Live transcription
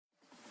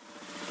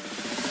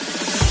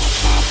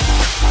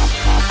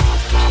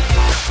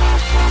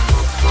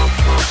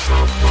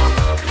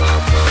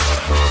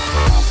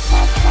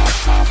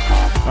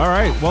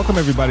Welcome,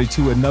 everybody,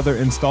 to another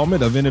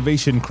installment of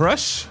Innovation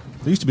Crush.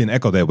 There used to be an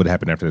echo that would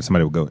happen after that.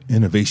 Somebody would go,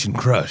 Innovation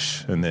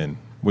Crush. And then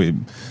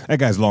that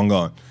guy's long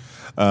gone.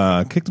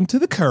 Kicked him to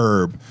the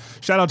curb.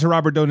 Shout out to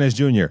Robert Donez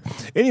Jr.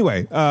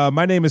 Anyway,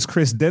 my name is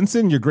Chris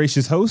Denson, your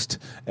gracious host.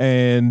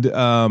 And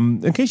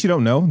in case you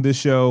don't know, this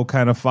show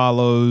kind of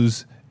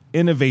follows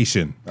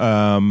innovation,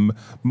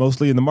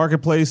 mostly in the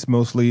marketplace,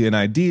 mostly in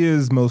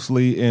ideas,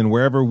 mostly in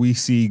wherever we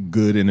see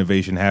good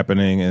innovation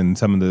happening and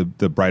some of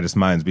the brightest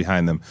minds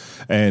behind them.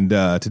 And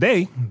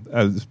today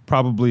is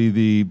probably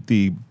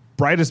the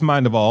brightest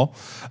mind of all,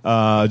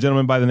 a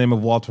gentleman by the name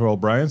of Walter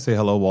O'Brien. Say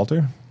hello,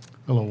 Walter.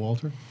 Hello,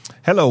 Walter.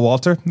 Hello,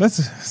 Walter.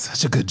 That's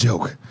such a good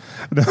joke.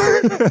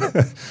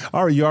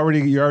 All right, you're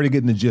already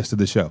getting the gist of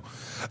the show.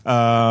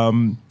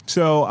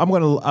 So I'm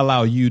going to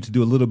allow you to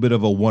do a little bit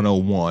of a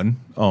 101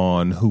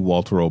 on who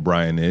Walter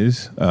O'Brien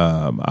is.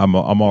 I'm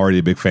already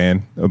a big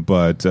fan,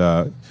 but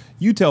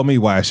you tell me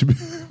why I should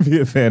be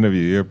a fan of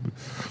you. You've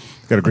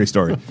got a great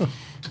story.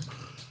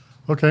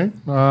 Okay.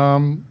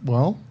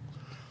 Well,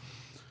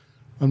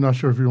 I'm not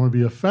sure if you want to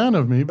be a fan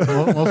of me, but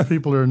most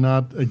people are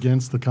not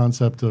against the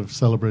concept of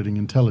celebrating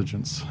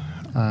intelligence.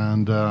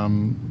 And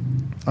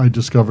I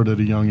discovered at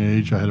a young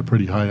age I had a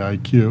pretty high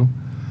IQ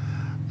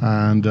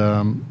and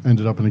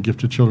ended up in a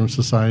Gifted Children's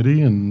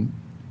Society and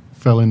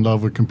fell in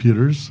love with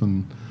computers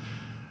and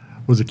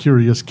was a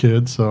curious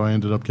kid, so I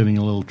ended up getting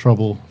a little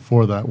trouble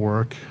for that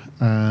work.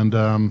 And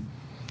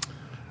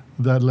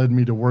that led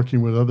me to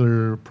working with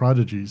other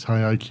prodigies,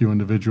 high IQ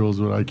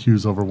individuals with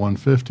IQs over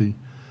 150,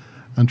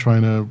 and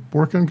trying to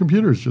work on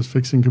computers, just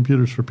fixing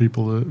computers for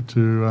people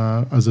to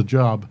as a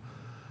job.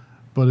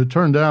 But it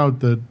turned out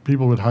that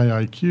people with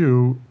high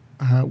IQ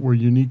were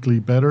uniquely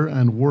better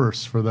and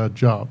worse for that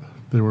job.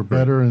 They were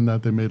better in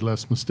that they made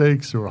less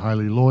mistakes, they were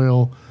highly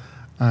loyal,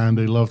 and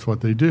they loved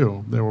what they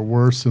do. They were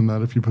worse in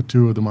that if you put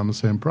two of them on the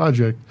same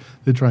project,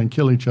 they'd try and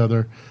kill each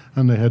other,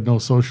 and they had no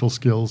social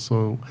skills,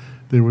 so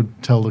they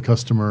would tell the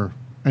customer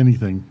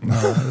anything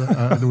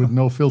with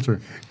no filter.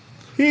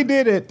 He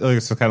did it.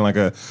 It's kind of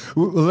like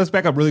let's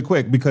back up really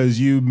quick, because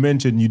you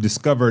mentioned you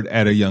discovered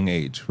at a young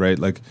age, right?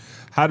 Like,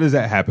 how does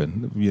that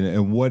happen?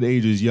 And what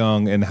age is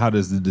young, and how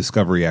does the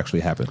discovery actually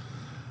happen?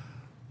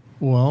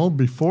 Well,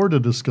 before the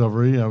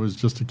discovery, I was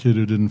just a kid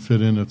who didn't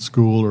fit in at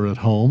school or at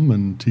home,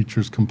 and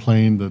teachers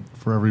complained that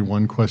for every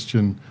one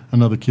question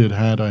another kid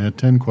had, I had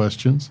 10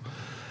 questions,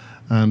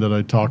 and that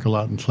I'd talk a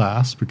lot in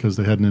class because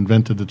they hadn't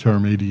invented the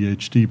term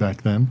ADHD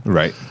back then.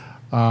 Right.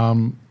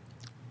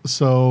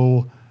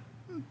 So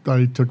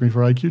they took me for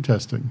IQ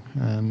testing,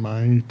 and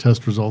my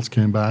test results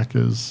came back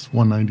as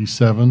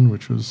 197,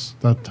 which was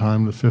that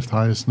time the fifth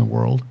highest in the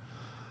world,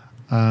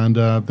 and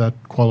that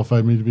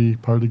qualified me to be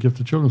part of the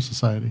Gifted Children's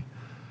Society.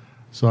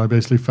 So I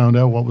basically found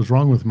out what was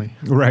wrong with me.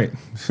 Right,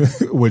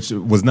 which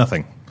was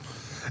nothing.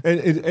 And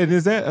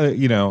is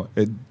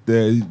that,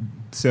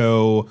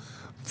 so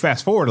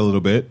fast forward a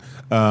little bit,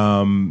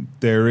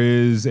 there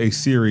is a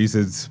series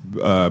that's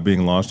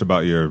being launched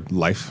about your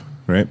life,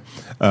 right,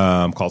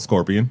 called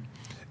Scorpion.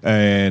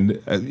 And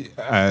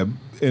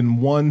in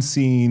one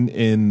scene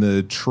in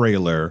the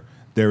trailer,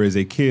 there is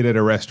a kid at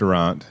a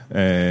restaurant,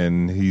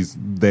 and he's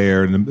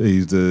there, and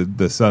he's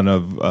the son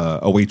of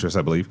a waitress,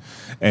 I believe.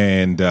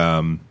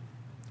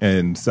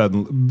 And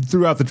suddenly,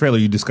 throughout the trailer,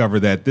 you discover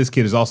that this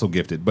kid is also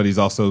gifted, but he's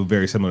also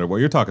very similar to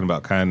what you're talking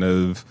about, kind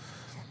of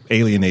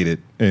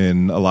alienated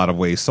in a lot of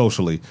ways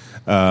socially.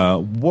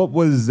 What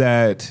was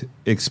that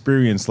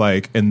experience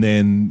like? And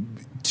then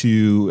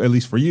to, at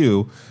least for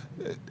you,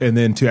 and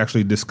then to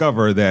actually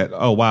discover that,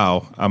 oh,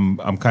 wow, I'm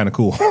kind of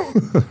cool.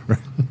 Right.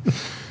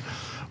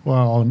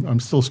 Well, I'm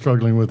still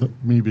struggling with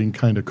me being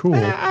kind of cool.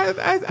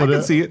 I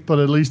can see it. But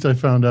at least I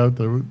found out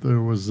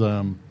there was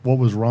what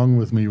was wrong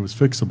with me was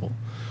fixable.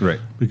 Right.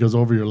 Because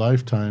over your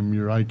lifetime,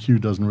 your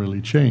IQ doesn't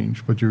really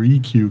change, but your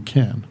EQ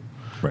can.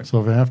 Right.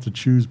 So if I have to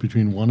choose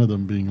between one of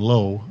them being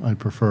low, I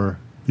prefer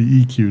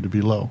the EQ to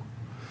be low.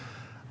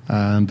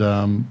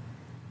 And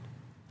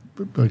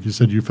like you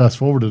said, you fast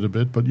forwarded a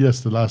bit, but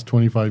yes, the last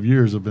 25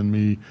 years have been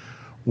me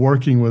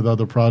working with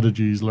other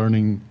prodigies,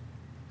 learning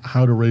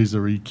how to raise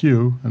their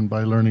EQ, and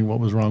by learning what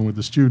was wrong with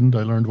the student,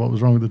 I learned what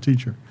was wrong with the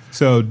teacher.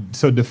 So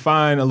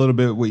define a little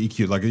bit what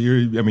EQ, like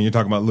you're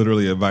talking about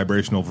literally a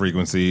vibrational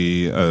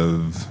frequency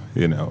of,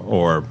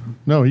 or...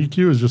 No,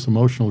 EQ is just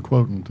emotional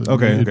quotient.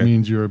 It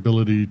means your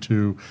ability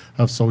to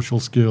have social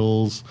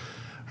skills,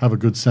 have a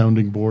good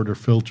sounding board or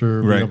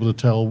filter, right. Be able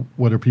to tell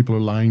whether people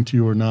are lying to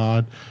you or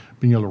not,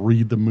 being able to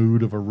read the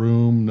mood of a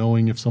room,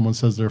 knowing if someone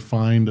says they're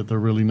fine, that they're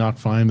really not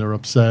fine, they're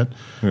upset,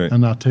 right.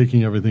 And not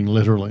taking everything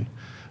literally.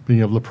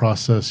 Being able to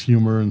process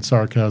humor and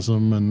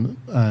sarcasm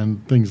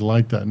and things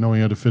like that,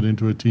 knowing how to fit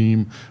into a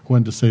team,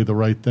 when to say the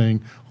right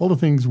thing, all the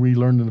things we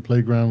learned in the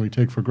playground we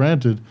take for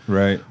granted.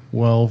 Right.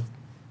 Well,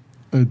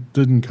 it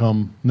didn't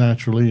come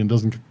naturally and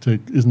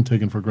isn't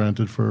taken for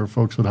granted for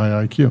folks with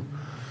high IQ.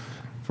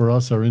 For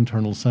us, our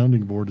internal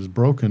sounding board is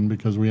broken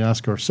because we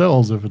ask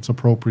ourselves if it's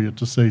appropriate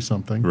to say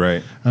something.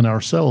 Right. And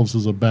ourselves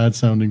is a bad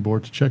sounding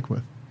board to check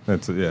with.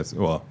 Yes.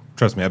 Well,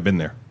 trust me, I've been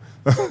there.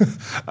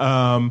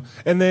 And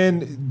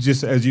then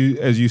just as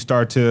you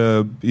start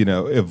to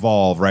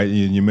evolve, right?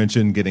 You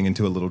mentioned getting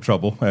into a little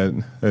trouble. I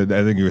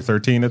think you were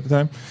 13 at the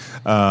time.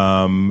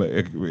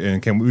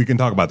 And we can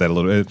talk about that a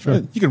little bit.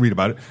 Sure. You can read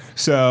about it.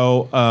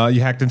 So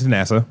you hacked into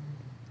NASA.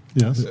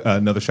 Yes.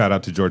 Another shout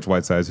out to George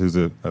Whitesides, who's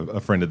a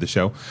friend of the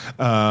show.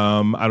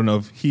 I don't know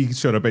if he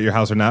showed up at your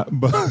house or not,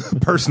 but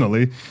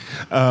personally.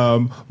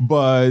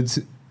 But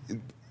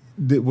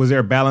was there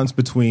a balance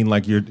between,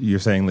 like you're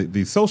saying, like,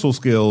 these social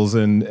skills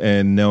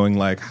and knowing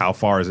like how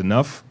far is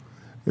enough,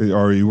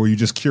 or were you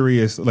just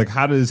curious? Like,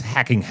 how does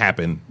hacking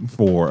happen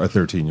for a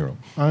 13-year-old?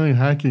 I think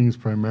hacking is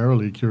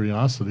primarily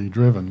curiosity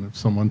driven. If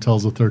someone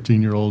tells a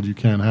 13-year-old you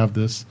can't have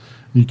this,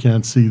 you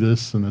can't see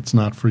this, and it's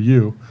not for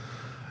you,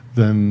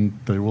 then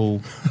they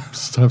will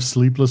have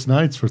sleepless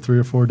nights for 3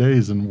 or 4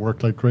 days and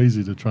work like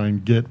crazy to try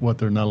and get what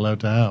they're not allowed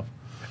to have.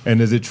 And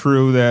is it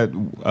true that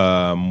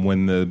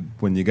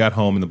when you got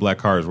home and the black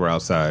cars were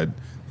outside,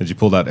 that you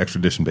pulled out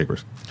extradition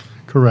papers?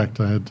 Correct.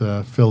 I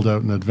had filled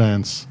out in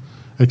advance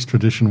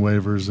extradition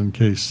waivers in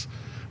case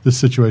this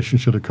situation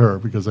should occur,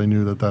 because I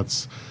knew that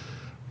that's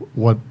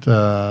what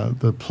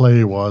the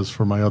play was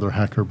for my other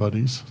hacker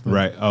buddies.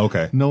 Right. Oh,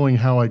 okay. Knowing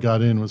how I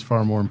got in was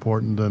far more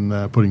important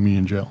than putting me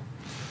in jail.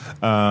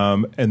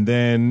 And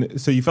then,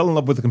 so you fell in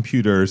love with the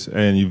computers,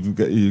 and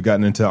you've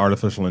gotten into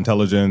artificial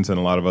intelligence and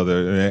a lot of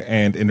other,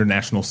 and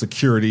international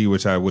security,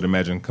 which I would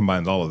imagine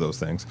combines all of those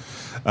things.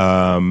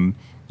 How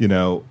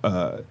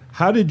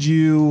did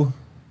you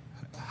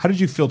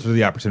filter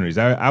the opportunities?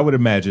 I would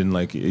imagine,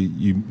 like,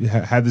 you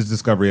had this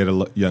discovery at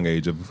a young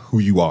age of who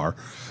you are,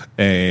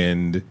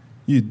 and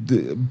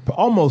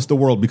almost the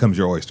world becomes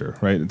your oyster,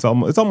 right? It's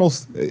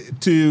almost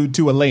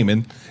to a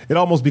layman, it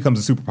almost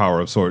becomes a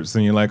superpower of sorts.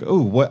 And you're like, oh,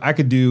 what, I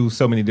could do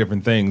so many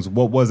different things.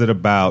 What was it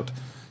about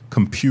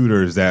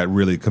computers that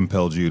really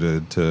compelled you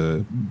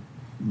to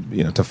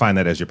find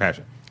that as your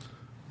passion?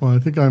 Well, I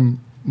think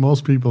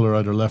most people are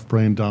either left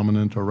brain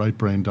dominant or right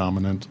brain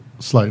dominant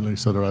slightly,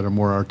 so they're either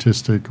more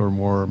artistic or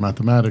more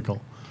mathematical.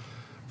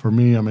 For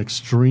me, I'm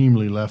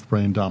extremely left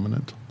brain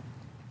dominant,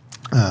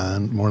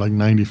 and more like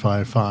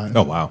 95-5.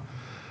 Oh, wow.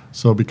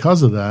 So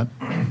because of that,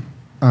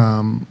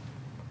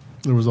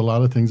 there was a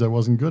lot of things I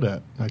wasn't good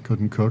at. I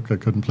couldn't cook, I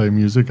couldn't play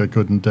music, I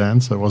couldn't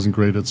dance, I wasn't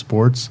great at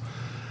sports.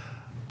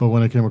 But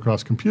when I came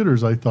across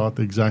computers, I thought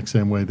the exact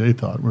same way they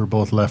thought. We were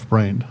both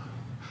left-brained.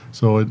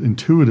 So it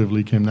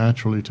intuitively came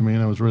naturally to me,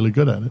 and I was really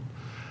good at it.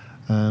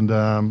 And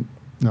a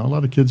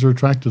lot of kids are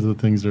attracted to the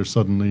things they're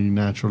suddenly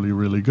naturally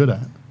really good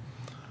at.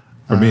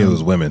 For me, it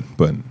was women,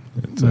 but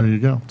there you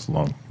go. It's a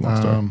long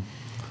story.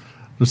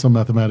 There's some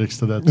mathematics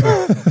to that,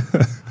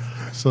 too.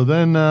 So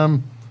then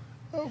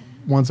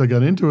once I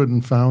got into it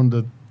and found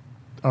that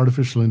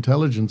artificial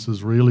intelligence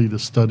is really the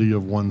study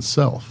of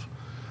oneself.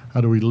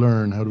 How do we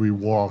learn? How do we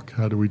walk?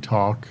 How do we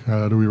talk?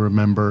 How do we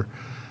remember?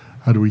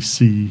 How do we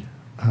see?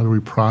 How do we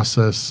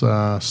process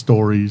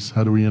stories?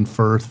 How do we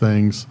infer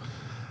things?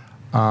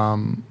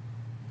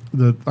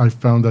 That I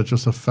found that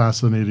just a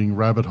fascinating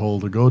rabbit hole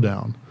to go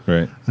down.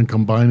 Right. And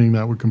combining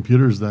that with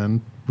computers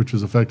then, which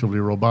is effectively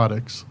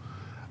robotics,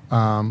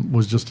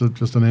 was just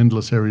an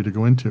endless area to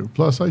go into.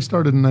 Plus, I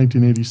started in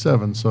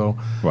 1987, so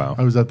wow.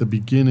 I was at the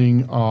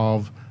beginning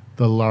of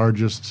the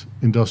largest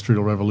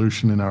industrial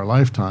revolution in our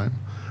lifetime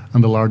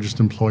and the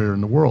largest employer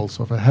in the world.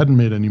 So if I hadn't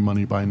made any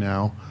money by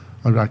now,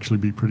 I'd actually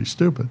be pretty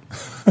stupid.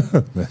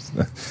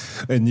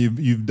 And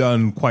you've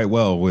done quite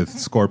well with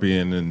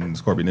Scorpion and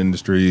Scorpion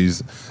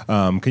Industries.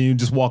 Can you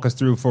just walk us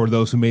through, for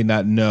those who may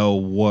not know,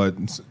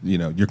 what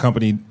your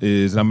company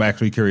is? And I'm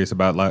actually curious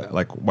about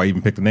like why you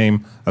even picked the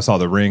name. I saw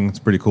the ring; it's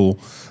pretty cool.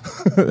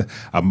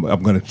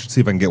 I'm going to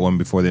see if I can get one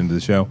before the end of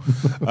the show.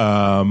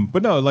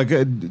 But no,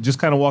 just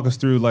kind of walk us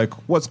through like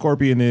what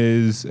Scorpion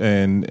is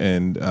and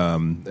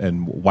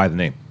why the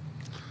name.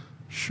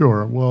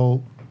 Sure.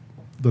 Well,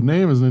 the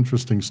name is an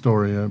interesting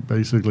story.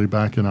 Basically,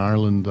 back in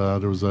Ireland,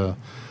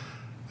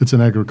 it's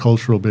an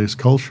agricultural-based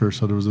culture,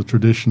 so there was a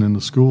tradition in the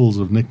schools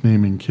of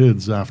nicknaming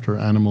kids after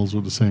animals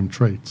with the same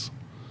traits.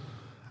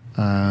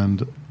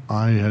 And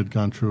I had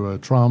gone through a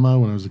trauma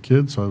when I was a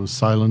kid, so I was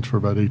silent for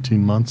about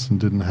 18 months and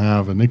didn't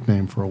have a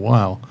nickname for a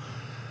while.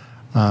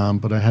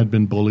 But I had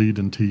been bullied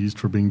and teased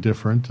for being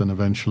different, and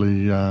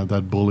eventually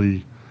that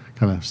bully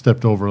kind of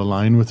stepped over a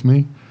line with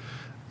me.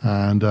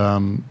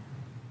 And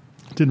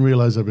didn't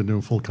realize I've been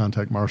doing full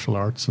contact martial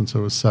arts since I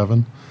was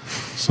 7.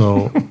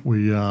 So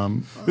we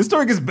this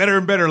story gets better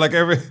and better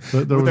every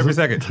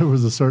second. There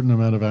was a certain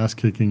amount of ass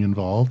kicking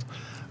involved,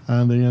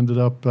 and they ended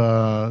up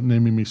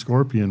naming me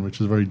Scorpion, which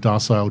is a very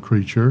docile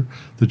creature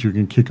that you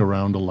can kick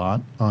around a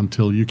lot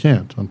until you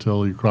can't,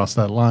 until you cross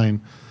that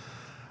line.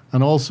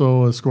 And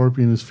also, a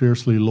scorpion is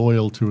fiercely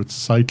loyal to its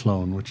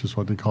cyclone, which is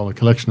what they call a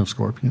collection of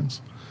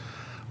scorpions.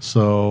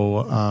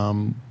 So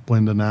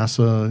when the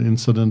NASA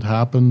incident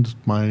happened,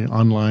 my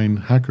online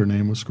hacker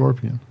name was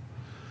Scorpion.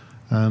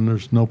 And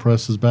there's no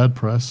press is bad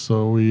press,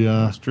 so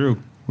that's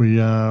true.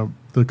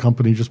 The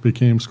company just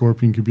became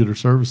Scorpion Computer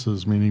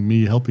Services, meaning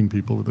me helping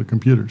people with their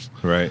computers.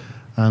 Right.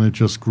 And it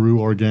just grew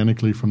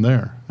organically from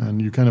there.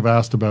 And you kind of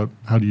asked about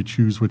how do you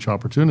choose which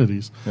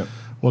opportunities. Yep.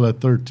 Well,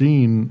 at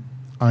 13,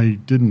 I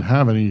didn't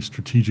have any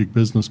strategic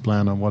business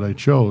plan on what I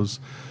chose.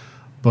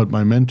 But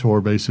my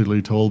mentor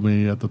basically told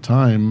me at the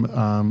time,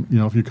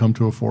 if you come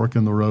to a fork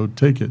in the road,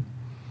 take it.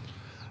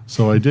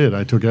 So I did.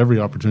 I took every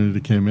opportunity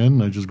that came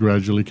in. I just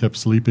gradually kept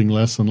sleeping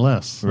less and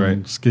less. Right.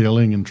 And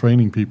scaling and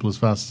training people as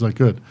fast as I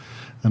could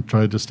and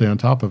tried to stay on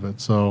top of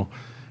it. So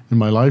in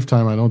my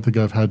lifetime, I don't think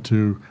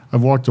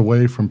I've walked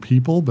away from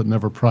people, but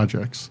never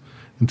projects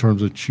in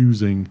terms of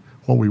choosing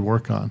what we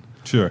work on.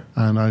 Sure.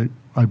 And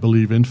I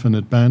believe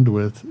infinite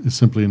bandwidth is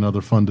simply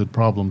another funded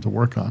problem to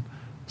work on,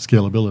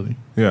 scalability.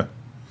 Yeah.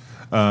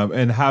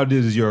 And how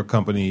does your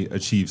company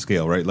achieve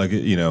scale, right? Like,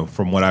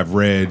 from what I've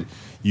read,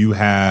 you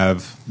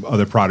have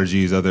other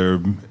prodigies, other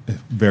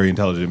very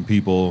intelligent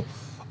people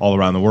all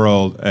around the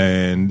world.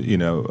 And,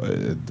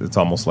 it's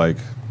almost like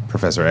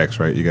Professor X,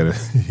 right? You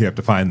have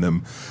to find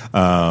them.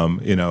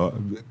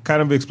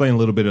 Kind of explain a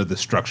little bit of the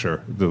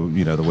structure, the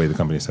way the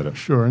company is set up.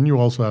 Sure, and you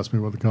also asked me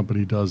what the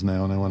company does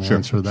now, and I want to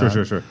answer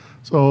that. Sure.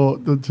 So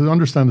to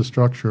understand the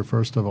structure,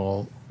 first of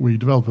all, we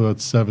developed about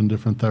 7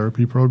 different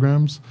therapy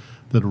programs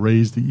that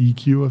raise the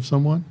EQ of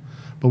someone,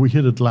 but we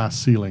hit a glass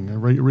ceiling. I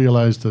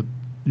realized that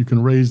you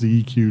can raise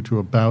the EQ to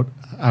about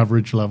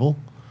average level,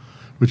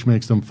 which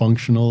makes them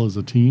functional as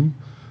a team,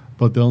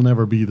 but they'll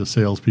never be the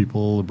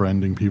salespeople, the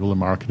branding people, the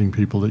marketing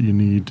people that you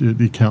need,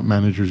 the account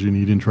managers you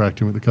need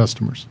interacting with the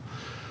customers.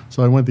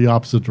 So I went the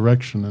opposite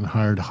direction and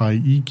hired high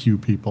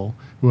EQ people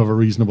who have a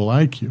reasonable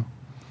IQ.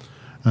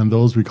 And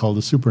those we call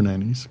the super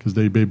nannies because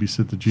they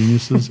babysit the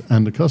geniuses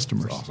and the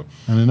customers. That's awesome.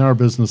 And in our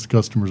business, the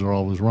customers are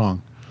always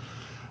wrong.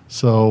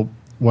 So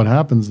what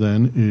happens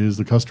then is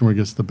the customer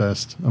gets the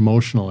best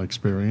emotional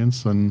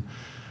experience and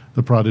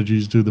the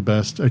prodigies do the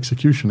best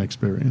execution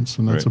experience.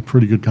 And that's Right. a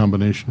pretty good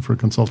combination for a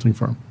consulting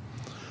firm.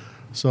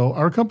 So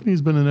our company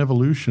has been in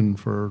evolution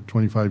for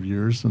 25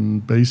 years,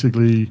 and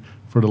basically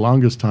for the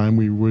longest time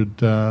we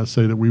would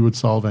say that we would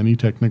solve any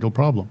technical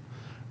problem.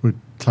 We're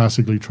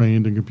classically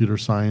trained in computer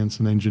science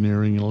and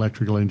engineering and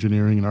electrical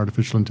engineering and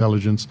artificial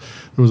intelligence.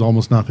 There was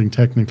almost nothing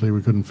technically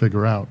we couldn't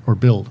figure out or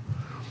build.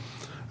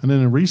 And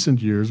then in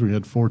recent years we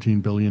had 14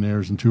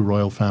 billionaires and 2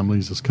 royal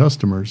families as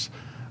customers,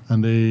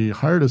 and they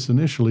hired us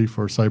initially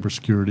for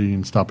cybersecurity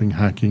and stopping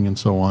hacking and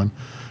so on,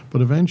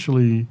 but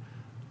eventually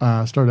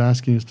started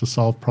asking us to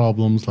solve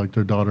problems like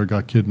their daughter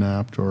got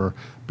kidnapped or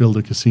build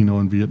a casino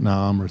in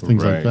Vietnam or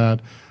things Right. like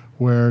that,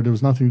 where there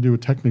was nothing to do with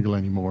technical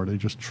anymore. They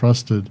just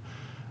trusted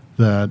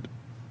that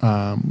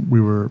we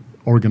were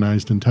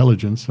organized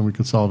intelligence and we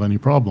could solve any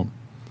problem.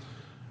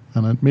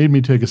 And it made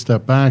me take a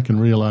step back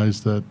and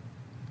realize that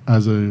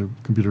as a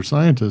computer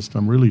scientist,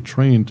 I'm really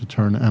trained to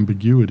turn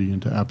ambiguity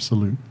into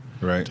absolute.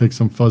 Right. Take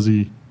some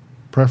fuzzy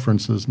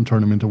preferences and turn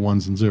them into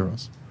ones and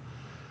zeros.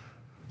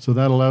 So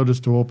that allowed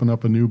us to open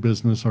up a new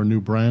business or new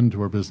brand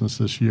to our business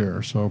this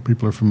year. So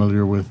people are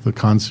familiar with the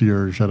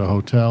concierge at a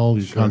hotel.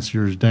 You Sure.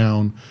 concierge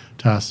down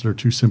tasks that are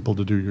too simple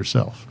to do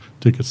yourself.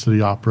 Tickets to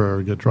the opera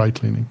or get dry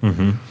cleaning.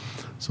 Mm-hmm.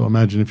 So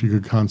imagine if you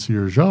could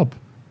concierge up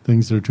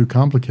things that are too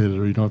complicated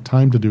or you don't have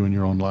time to do in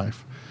your own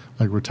life.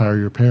 Like retire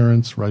your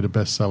parents, write a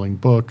best-selling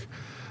book,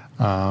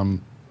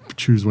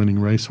 choose winning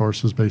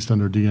racehorses based on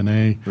their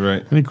DNA.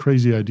 Right. Any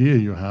crazy idea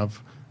you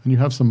have, and you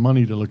have some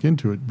money to look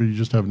into it, but you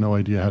just have no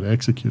idea how to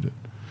execute it.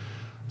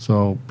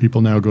 So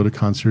people now go to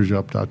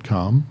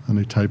conciergeup.com and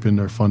they type in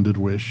their funded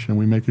wish, and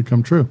we make it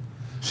come true.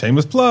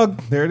 Shameless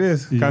plug. There it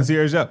is. Yeah.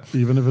 Concierge Up.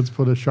 Even if it's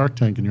put a Shark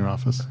Tank in your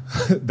office.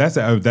 That's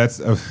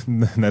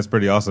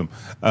pretty awesome.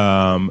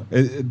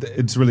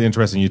 It's really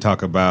interesting. You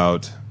talk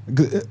about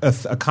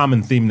a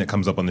common theme that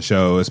comes up on the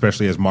show,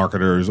 especially as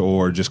marketers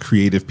or just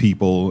creative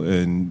people,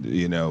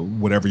 and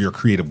whatever you're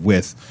creative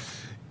with,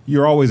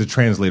 you're always a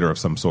translator of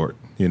some sort.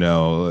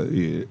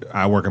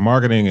 I work in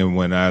marketing, and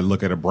when I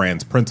look at a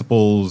brand's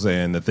principles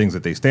and the things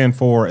that they stand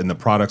for and the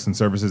products and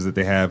services that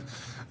they have,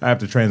 I have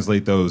to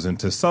translate those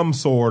into some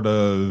sort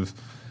of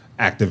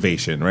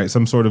activation, right?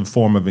 Some sort of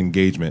form of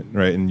engagement,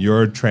 right? And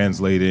you're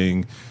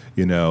translating,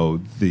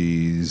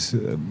 these,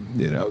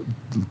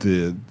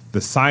 the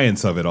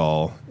science of it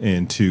all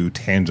into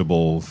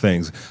tangible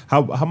things.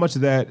 How much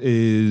of that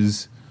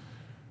is,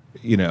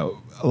 a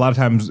lot of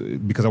times,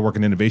 because I work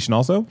in innovation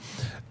also,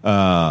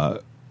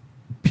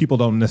 people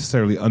don't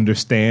necessarily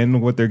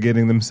understand what they're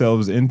getting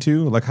themselves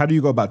into. Like, how do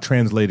you go about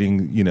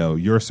translating,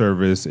 your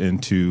service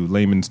into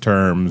layman's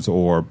terms,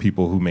 or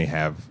people who may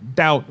have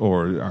doubt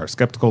or are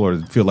skeptical or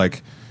feel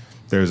like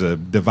there's a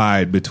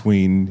divide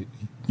between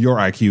your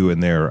IQ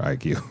and their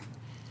IQ?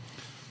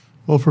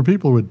 Well, for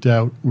people with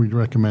doubt, we'd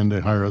recommend they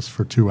hire us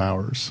for 2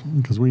 hours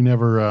because we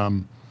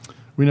never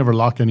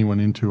lock anyone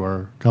into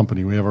our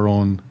company. We have our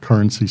own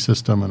currency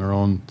system and our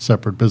own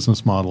separate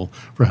business model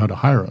for how to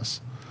hire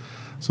us.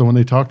 So when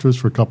they talk to us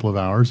for a couple of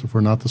hours, if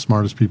we're not the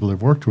smartest people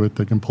they've worked with,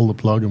 they can pull the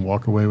plug and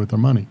walk away with their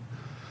money.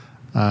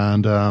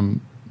 And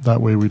that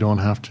way we don't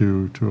have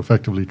to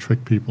effectively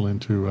trick people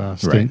into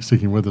Right.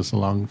 sticking with us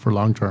for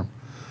long term.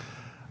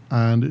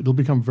 And it'll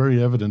become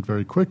very evident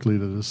very quickly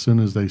that as soon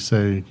as they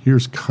say,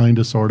 here's kind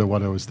of sort of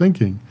what I was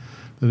thinking,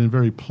 that in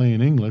very plain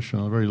English, in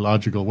a very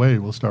logical way,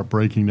 we'll start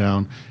breaking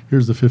down,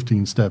 here's the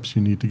 15 steps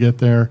you need to get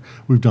there.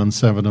 We've done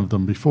 7 of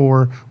them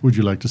before. Would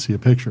you like to see a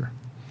picture?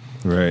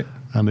 Right.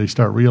 And they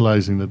start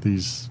realizing that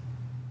these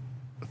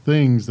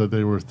things that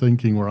they were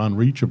thinking were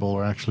unreachable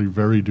are actually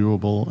very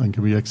doable and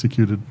can be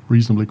executed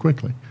reasonably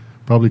quickly.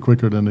 Probably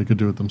quicker than they could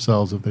do it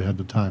themselves if they had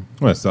the time.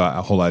 Well, that's the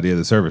whole idea of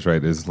the service,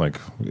 right? Is like,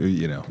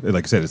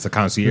 like I said, it's a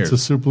concierge.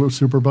 It's a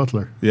super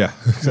butler. Yeah,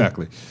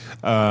 exactly.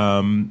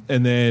 And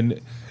then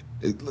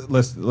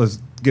let's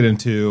get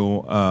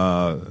into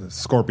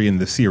Scorpion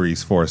the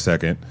series for a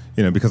second.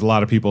 Because a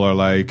lot of people are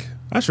like,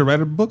 I should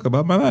write a book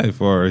about my life,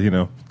 or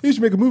you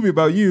should make a movie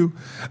about you.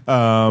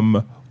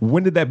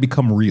 When did that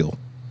become real?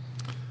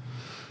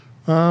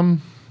 The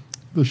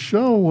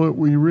show,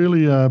 we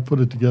really put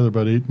it together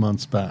about 8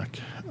 months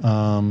back.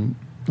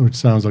 Which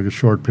sounds like a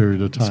short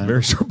period of time. It's a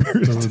very short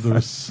period of time.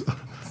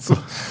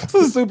 It's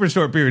a super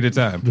short period of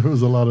time. There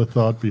was a lot of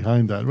thought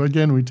behind that. Well,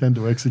 again, we tend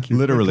to execute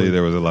Literally, quickly.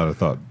 there was a lot of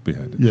thought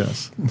behind it.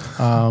 Yes.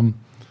 And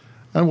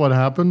what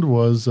happened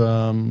was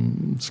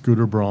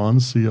Scooter Braun,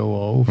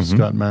 COO,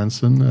 Scott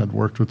Manson, had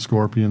worked with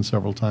Scorpion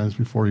several times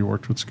before he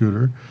worked with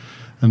Scooter.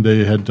 And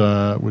they had,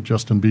 with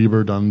Justin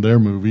Bieber, done their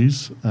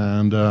movies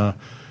and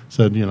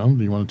said, do you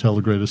want to tell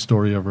the greatest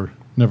story ever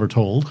never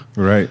told?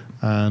 Right.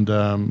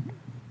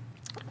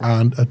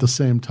 And at the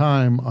same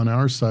time, on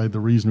our side, the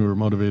reason we were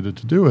motivated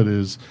to do it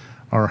is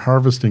our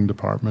harvesting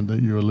department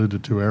that you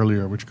alluded to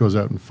earlier, which goes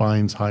out and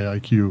finds high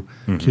IQ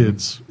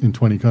kids in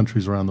 20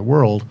 countries around the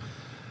world,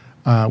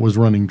 was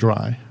running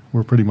dry.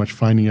 We're pretty much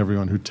finding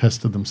everyone who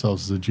tested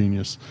themselves as a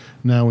genius.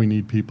 Now we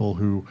need people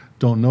who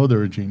don't know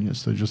they're a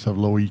genius. They just have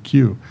low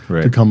EQ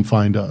to come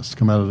find us,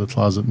 come out of the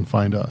closet and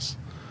find us.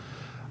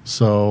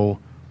 So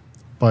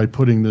by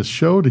putting this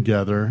show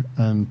together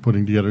and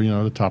putting together,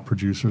 the top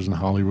producers in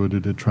Hollywood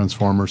who did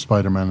Transformers,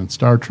 Spider-Man, and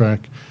Star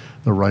Trek,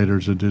 the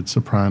writers who did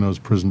Sopranos,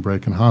 Prison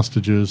Break, and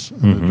Hostages,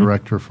 and the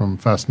director from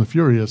Fast and the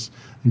Furious,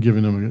 and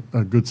giving them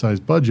a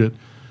good-sized budget,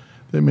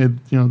 they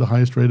made, the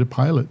highest-rated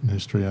pilot in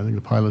history. I think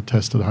the pilot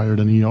tested higher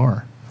than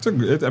ER.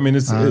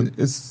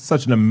 It's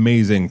such an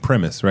amazing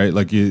premise, right?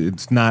 Like,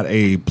 it's not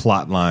a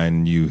plot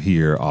line you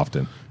hear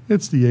often.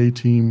 It's the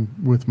A-Team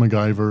with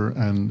MacGyver,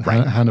 and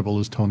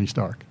Hannibal is Tony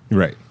Stark.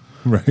 Right.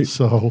 Right.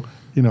 So,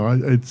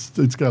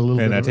 it's got a little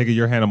And bit I take it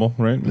you're Hannibal,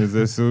 right? Is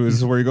this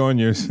where you're going?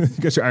 You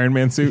got your Iron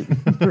Man suit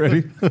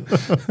ready?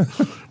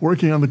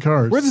 Working on the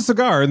cars. Where's the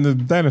cigar and the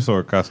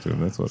dinosaur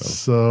costume? That's what I was...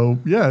 So,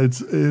 yeah,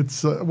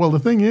 it's well, the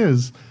thing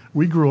is,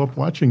 we grew up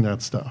watching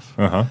that stuff.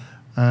 Uh-huh.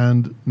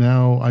 And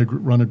now I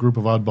run a group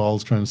of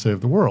oddballs trying to save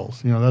the world.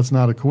 That's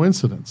not a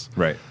coincidence.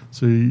 Right.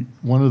 So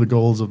one of the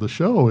goals of the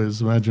show is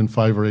imagine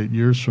 5 or 8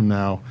 years from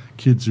now,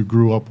 kids who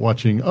grew up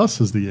watching us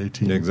as the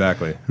A-Team.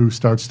 Exactly. Who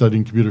start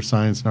studying computer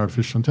science and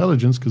artificial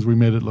intelligence because we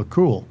made it look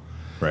cool.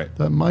 Right.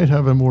 That might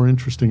have a more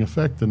interesting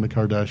effect than the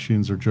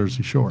Kardashians or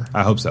Jersey Shore.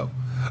 I hope so.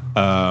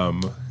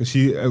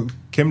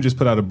 Kim just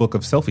put out a book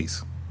of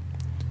selfies.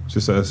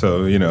 Just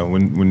so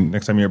when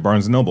next time you're at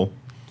Barnes & Noble,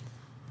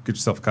 get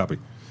yourself a copy.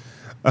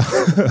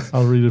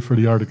 I'll read it for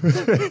the article.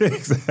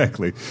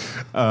 Exactly.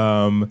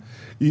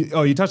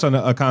 You touched on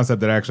a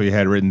concept that I actually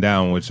had written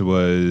down, which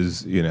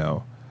was,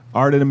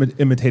 art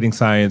imitating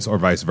science or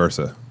vice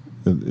versa.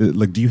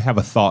 Like, do you have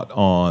a thought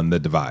on the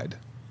divide?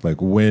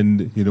 Like,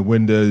 when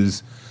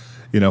does,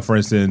 for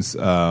instance,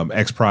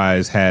 X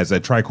Prize has a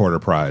tricorder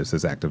prize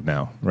that's active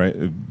now, right?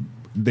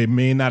 They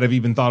may not have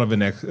even thought of a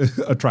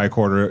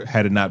tricorder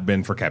had it not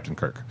been for Captain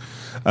Kirk.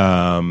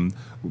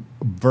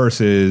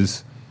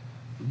 Versus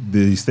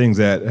these things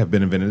that have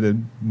been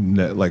invented,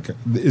 like,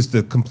 it's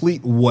the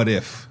complete what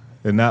if,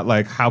 and not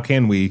like how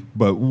can we,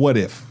 but what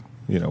if,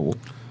 The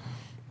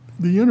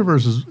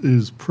universe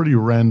is pretty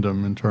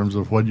random in terms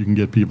of what you can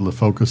get people to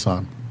focus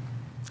on.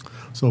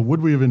 So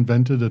would we have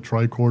invented a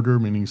tricorder,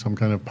 meaning some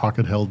kind of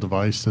pocket-held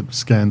device that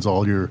scans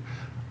all your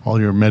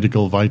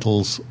medical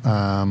vitals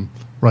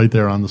right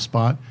there on the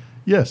spot?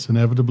 Yes,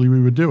 inevitably we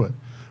would do it.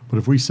 But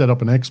if we set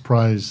up an X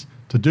Prize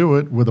to do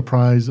it with a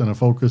prize and a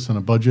focus and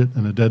a budget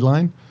and a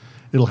deadline,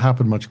 it'll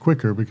happen much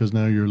quicker because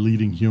now you're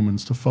leading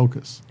humans to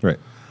focus. Right.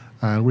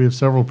 And we have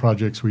several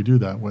projects we do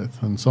that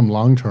with, and some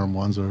long-term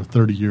ones are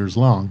 30 years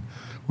long,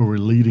 where we're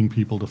leading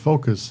people to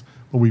focus,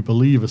 but we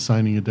believe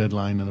assigning a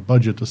deadline and a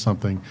budget to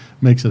something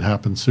makes it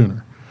happen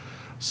sooner.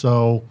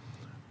 So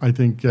I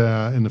think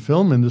in the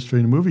film industry,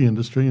 in the movie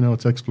industry,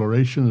 it's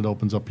exploration. It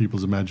opens up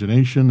people's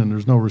imagination, and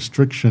there's no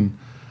restriction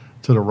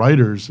to the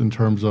writers in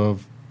terms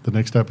of the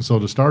next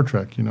episode of Star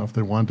Trek. If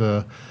they want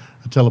a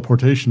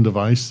teleportation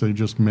device, they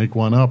just make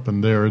one up,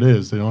 and there it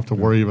is. They don't have to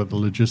worry about the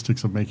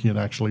logistics of making it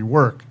actually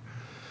work,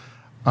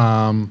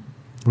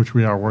 which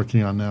we are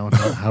working on now and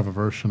have a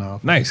version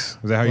of. Nice.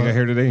 Is that how you got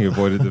here today? You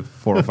avoided the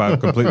 405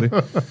 completely?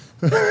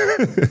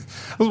 I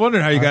was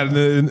wondering how you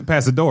got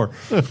past the door.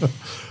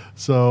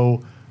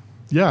 So,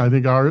 yeah, I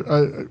think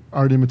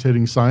art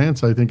imitating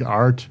science. I think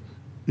art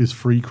is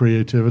free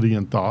creativity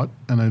and thought.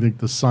 And I think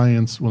the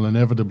science will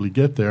inevitably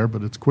get there,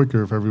 but it's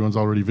quicker if everyone's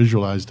already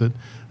visualized it,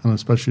 and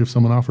especially if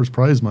someone offers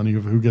prize money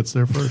of who gets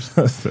there first.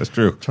 That's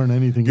true. Turn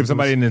anything. Give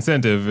somebody an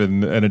incentive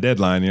and a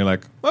deadline. And you're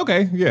like,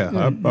 okay,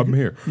 I'm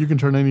here. You can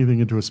turn anything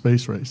into a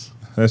space race.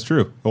 That's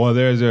true. Well,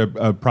 there's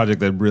a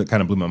project that really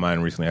kind of blew my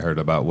mind recently. I heard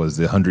about was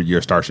the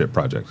 100-year Starship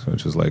project,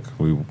 which is like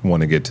we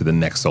want to get to the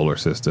next solar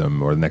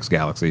system or the next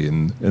galaxy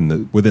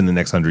within the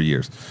next 100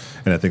 years.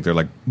 And I think they're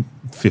like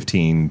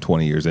 15,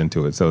 20 years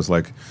into it. So it's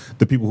like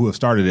the people who have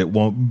started it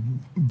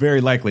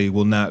very likely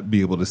will not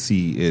be able to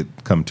see it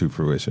come to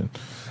fruition.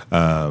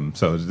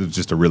 So it's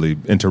just a really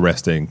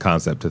interesting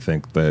concept to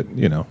think that,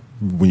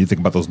 when you think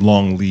about those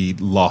long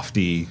lead,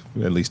 lofty,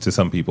 at least to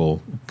some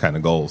people, kind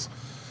of goals.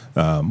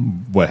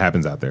 What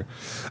happens out there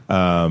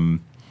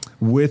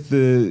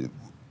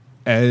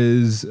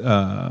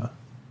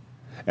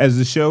as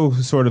the show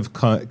sort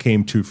of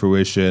came to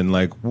fruition,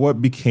 like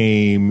what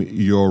became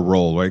your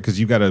role, right? Because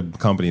you've got a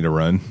company to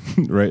run,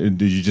 right?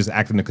 Did you just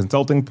act in a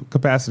consulting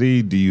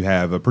capacity? Do you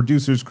have a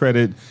producer's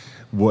credit?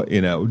 What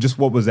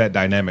what was that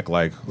dynamic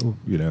like?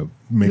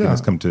 Making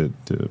this come to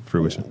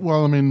fruition.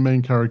 Well,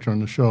 main character on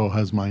the show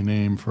has my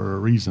name for a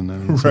reason.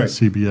 Right.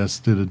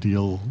 CBS did a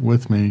deal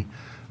with me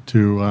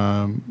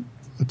to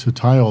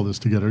tie all this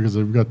together because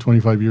they've got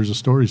 25 years of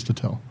stories to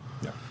tell.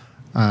 Yeah.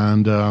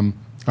 And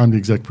I'm the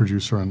exec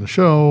producer on the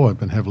show. I've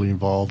been heavily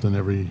involved in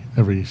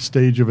every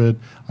stage of it.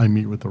 I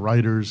meet with the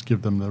writers,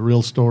 give them the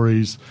real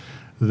stories.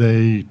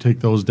 They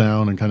take those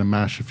down and kind of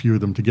mash a few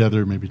of them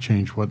together, maybe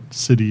change what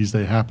cities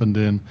they happened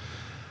in,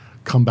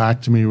 come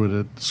back to me with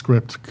a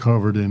script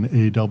covered in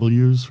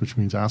AWs, which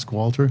means Ask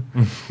Walter.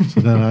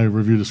 So then I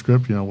review the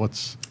script,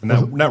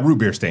 not root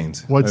beer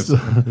stains. What's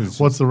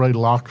the right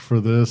lock for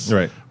this?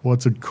 Right.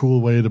 What's a cool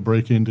way to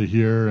break into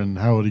here, and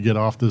how to get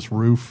off this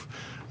roof,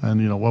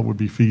 and what would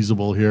be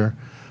feasible here.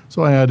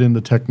 So I add in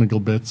the technical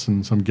bits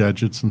and some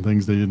gadgets and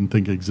things they didn't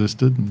think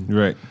existed.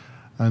 Right.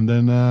 And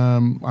then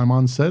I'm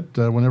on set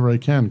whenever I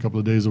can, a couple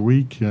of days a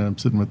week. I'm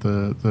sitting with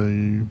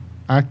the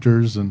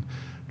actors and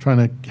trying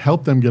to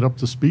help them get up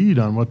to speed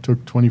on what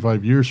took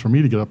 25 years for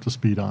me to get up to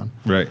speed on.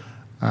 Right.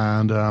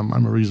 And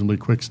I'm a reasonably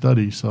quick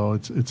study, so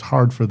it's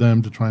hard for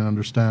them to try and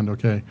understand,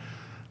 okay,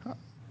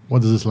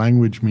 what does this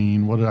language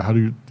mean? What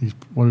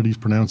are these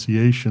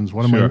pronunciations?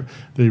 Sure.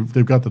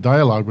 They've got the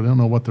dialogue, but they don't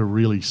know what they're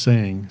really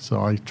saying.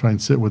 So I try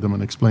and sit with them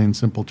and explain in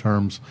simple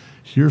terms,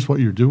 here's what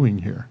you're doing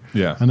here.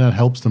 Yeah. And that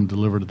helps them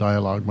deliver the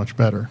dialogue much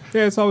better.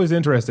 Yeah, it's always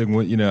interesting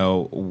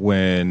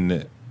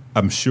when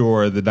I'm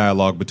sure the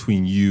dialogue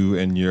between you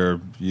and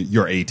your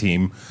A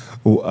team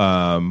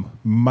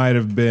might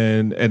have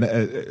been,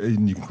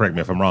 and you can correct me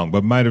if I'm wrong,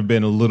 but might have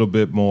been a little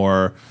bit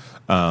more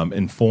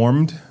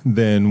informed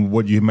than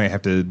what you might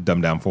have to dumb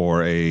down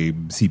for a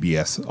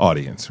CBS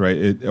audience,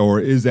 right?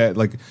 Or is that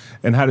like,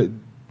 and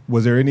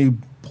was there any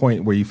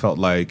point where you felt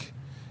like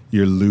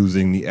you're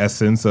losing the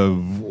essence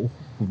of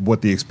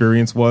what the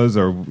experience was,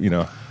 or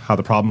how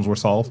the problems were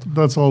solved?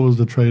 That's always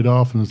the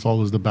trade-off, and it's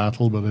always the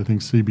battle, but I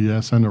think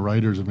CBS and the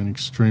writers have been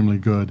extremely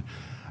good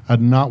at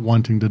not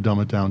wanting to dumb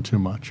it down too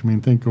much.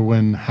 Think of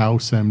when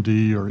House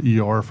MD or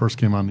ER first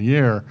came on the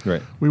air.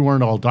 Right. We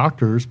weren't all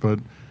doctors, but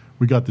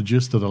we got the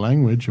gist of the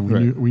language,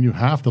 and we knew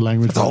half the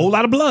language. It's a whole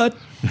lot of blood.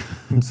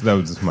 So that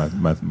was just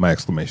my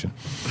exclamation.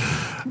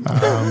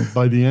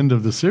 By the end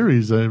of the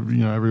series,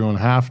 everyone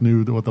half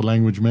knew what the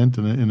language meant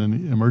in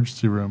an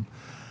emergency room.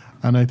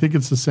 And I think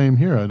it's the same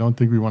here. I don't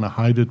think we want to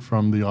hide it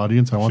from the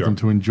audience. I want them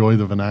to enjoy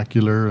the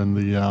vernacular and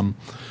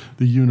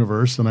the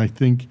universe, and I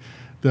think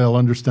they'll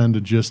understand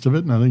the gist of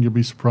it. And I think you'll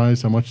be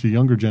surprised how much the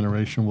younger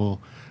generation will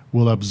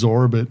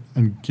absorb it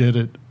and get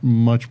it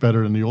much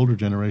better than the older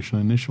generation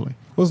initially.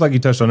 Well, it's like you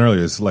touched on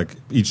earlier. It's like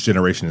each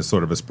generation is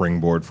sort of a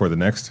springboard for the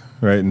next,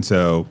 right? And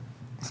so,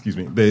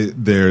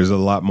 there's a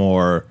lot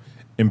more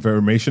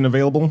information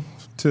available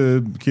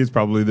to kids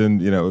probably than,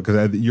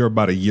 because you're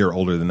about a year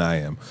older than I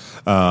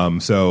am.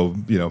 So,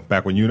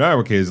 back when you and I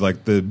were kids,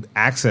 like the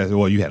access,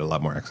 well, you had a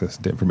lot more access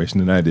to information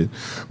than I did,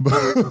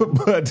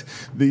 but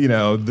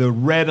the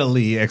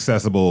readily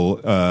accessible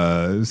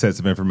sets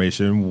of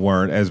information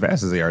weren't as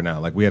vast as they are now.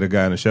 Like we had a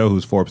guy on the show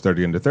who's Forbes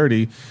 30 under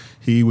 30.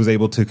 He was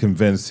able to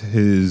convince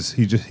he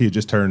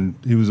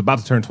was about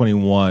to turn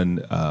 21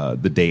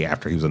 the day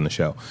after he was on the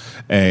show.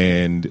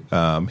 And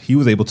he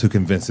was able to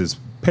convince his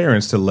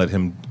parents to let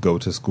him go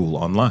to school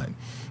online,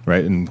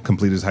 right, and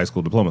complete his high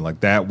school diploma.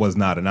 Like that was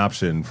not an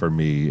option for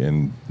me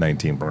in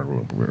 19.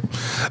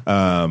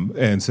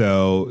 And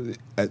so,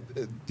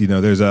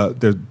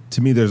 to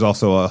me, there's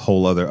also a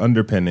whole other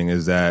underpinning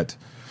is that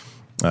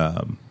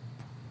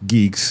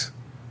geeks,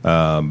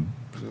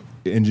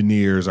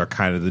 engineers are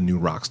kind of the new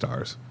rock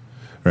stars,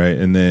 right?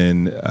 And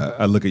then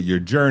I look at your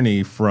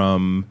journey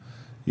from,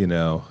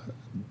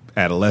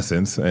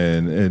 adolescence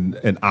and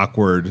an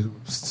awkward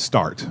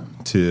start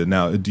to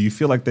now. Do you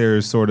feel like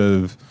there's sort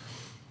of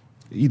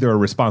either a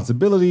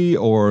responsibility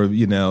or,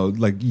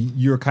 like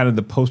you're kind of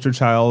the poster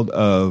child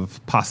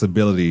of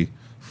possibility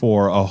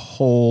for a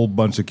whole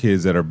bunch of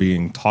kids that are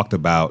being talked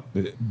about,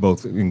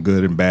 both in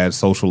good and bad,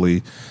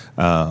 socially,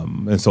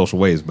 in social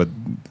ways. But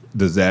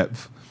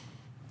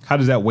how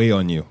does that weigh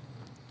on you?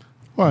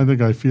 Well, I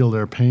think I feel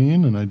their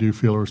pain, and I do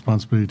feel a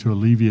responsibility to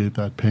alleviate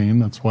that pain.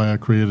 That's why I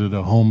created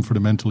a home for the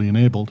mentally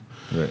enabled,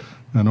 Right.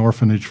 an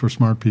orphanage for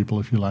smart people,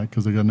 if you like,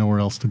 because they got nowhere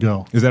else to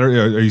go. Is that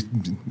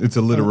it's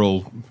a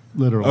literal?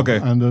 Literal. Okay.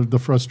 And the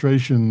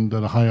frustration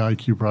that a high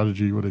IQ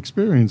prodigy would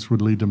experience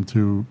would lead them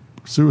to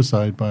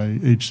suicide by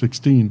age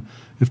 16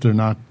 if they're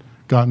not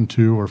gotten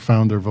to or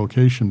found their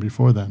vocation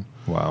before then.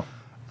 Wow.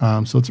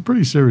 So it's a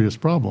pretty serious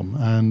problem.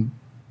 And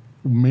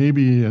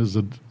maybe as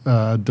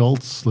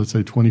adults, let's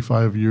say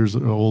 25 years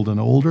old and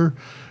older,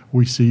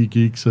 we see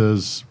geeks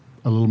as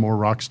a little more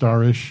rock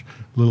star-ish,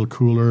 a little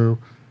cooler,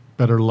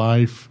 better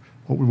life.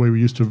 What way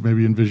we used to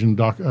maybe envision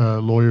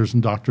lawyers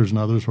and doctors and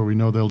others, where we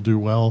know they'll do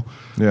well.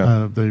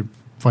 Yeah. They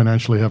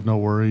financially have no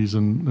worries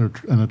and they're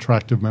an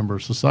attractive member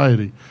of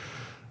society.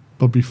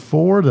 But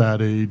before that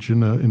age,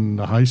 in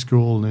the high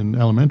school and in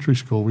elementary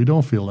school, we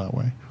don't feel that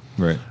way.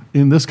 Right.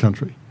 In this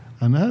country.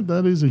 And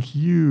that is a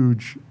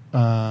huge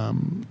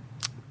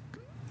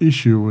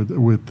issue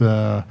with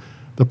the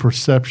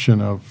perception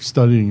of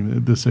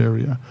studying this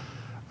area.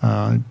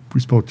 We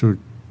spoke to a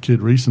kid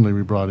recently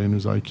we brought in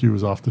whose IQ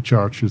was off the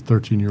charts. She was a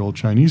 13-year-old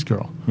Chinese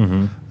girl.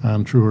 Mm-hmm.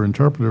 And through her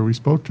interpreter, we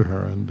spoke to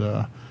her. And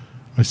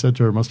I said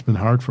to her, it must have been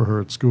hard for her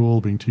at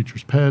school, being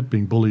teacher's pet,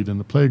 being bullied in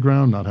the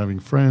playground, not having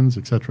friends,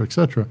 et cetera, et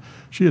cetera.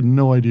 She had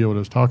no idea what I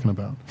was talking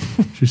about.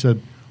 She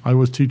said, I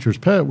was teacher's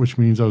pet, which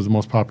means I was the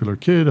most popular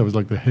kid. I was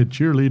like the head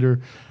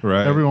cheerleader.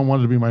 Right. Everyone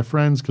wanted to be my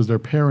friends because their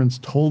parents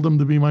told them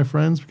to be my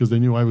friends because they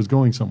knew I was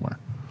going somewhere.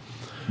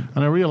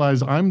 And I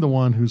realized I'm the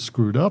one who's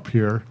screwed up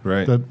here,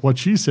 Right. that what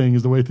she's saying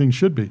is the way things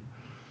should be.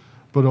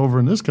 But over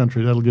in this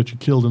country, that'll get you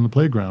killed in the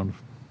playground.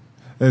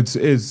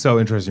 It's so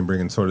interesting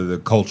bringing sort of the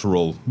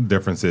cultural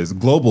differences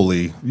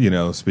globally,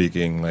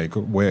 speaking, like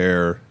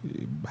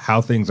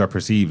how things are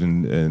perceived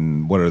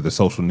and what are the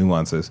social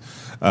nuances.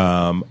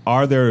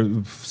 Are there,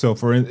 so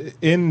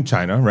in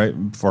China, right,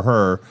 for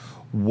her,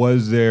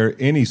 was there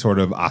any sort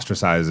of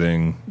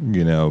ostracizing,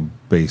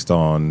 based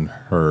on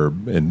her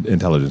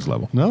intelligence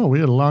level? No, we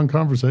had a long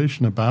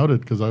conversation about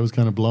it because I was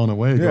kind of blown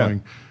away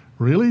going,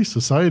 really?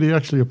 Society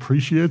actually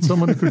appreciates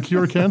someone who could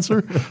cure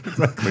cancer?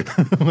 Exactly.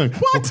 Like,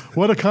 what?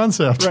 What a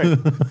concept. Right.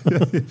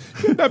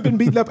 You've not been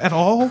beaten up at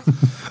all.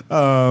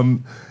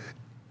 And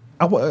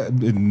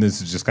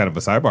this is just kind of a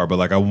sidebar,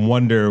 but I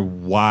wonder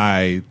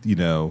why,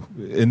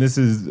 and this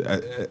is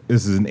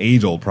an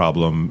age-old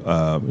problem.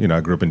 I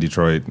grew up in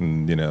Detroit,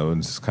 and and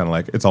it's kind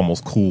of it's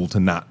almost cool to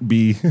not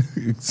be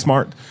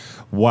smart.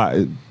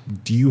 Why?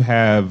 Do you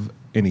have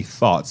any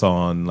thoughts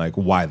on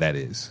why that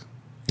is?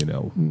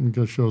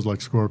 Because shows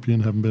like Scorpion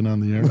haven't been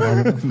on the air.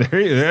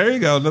 there you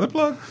go, another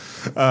plug.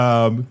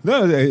 But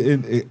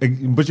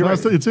you're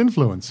right. It's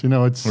influence.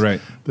 It's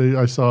right.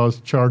 I saw a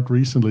chart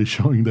recently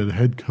showing that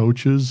head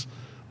coaches,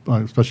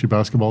 especially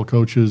basketball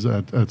coaches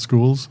at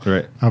schools,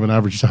 right. have an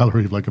average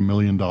salary of $1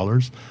 million.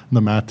 And the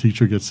math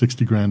teacher gets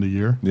 $60,000 a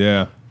year.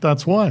 Yeah,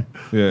 that's why.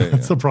 Yeah,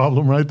 that's the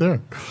problem right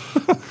there.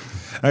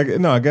 I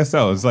guess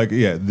so. It's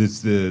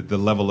this the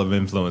level of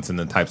influence and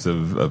the types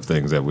of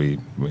things that we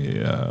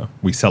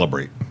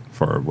celebrate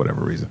for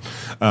whatever reason.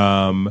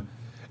 And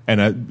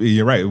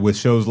you're right, with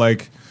shows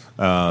like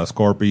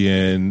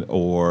Scorpion,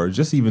 or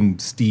just even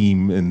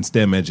STEAM and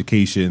STEM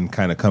education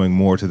kind of coming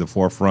more to the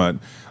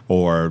forefront,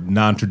 or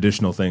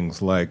non-traditional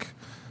things like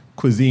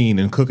cuisine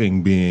and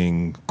cooking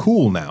being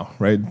cool now,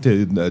 right?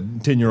 A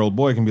 10-year-old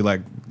boy can be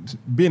like,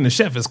 being a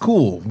chef is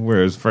cool,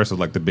 whereas first it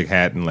was the big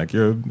hat and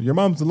your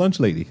mom's the lunch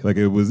lady.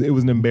 It was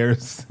an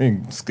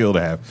embarrassing skill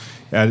to have.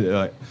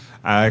 I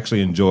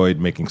actually enjoyed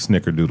making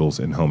snickerdoodles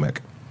in home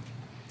ec.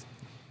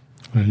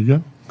 There you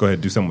go. Go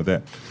ahead, do something with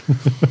that.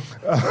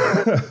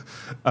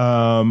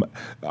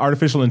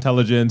 Artificial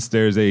intelligence.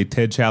 There's a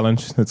TED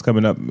Challenge that's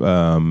coming up.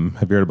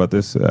 Have you heard about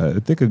this? I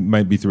think it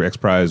might be through X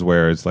Prize,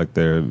 where it's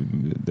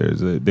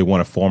they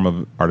want a form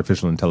of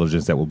artificial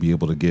intelligence that will be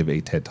able to give a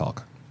TED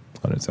Talk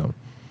on its own.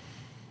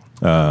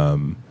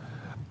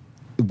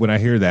 When I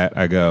hear that,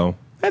 I go,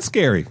 that's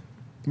scary.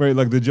 Right,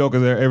 the joke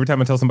is, every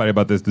time I tell somebody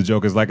about this, the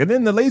joke is and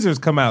then the lasers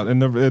come out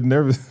and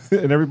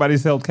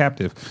everybody's held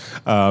captive,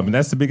 and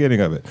that's the beginning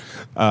of it.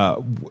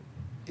 How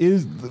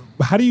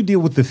do you deal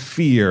with the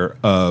fear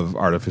of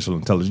artificial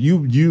intelligence?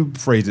 You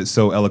phrase it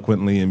so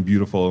eloquently and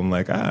beautiful, and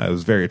it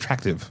was very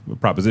attractive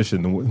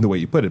proposition the way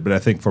you put it. But I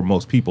think for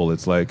most people,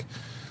 it's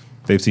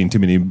they've seen too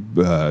many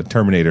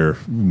Terminator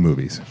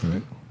movies.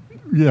 Right?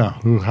 Yeah,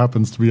 who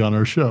happens to be on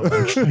our show,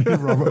 actually,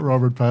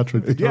 Robert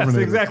Patrick. The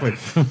Terminator. Yes, exactly.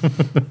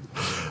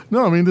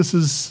 No, I mean, this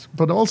is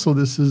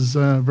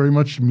very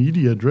much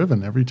media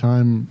driven. Every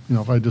time,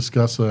 if I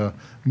discuss a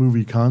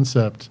movie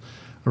concept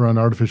around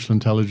artificial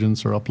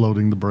intelligence or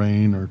uploading the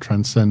brain or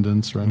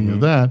transcendence or any of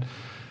that,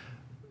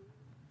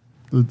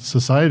 the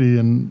society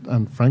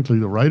and frankly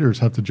the writers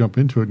have to jump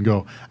into it and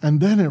go, and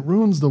then it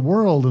ruins the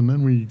world, and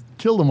then we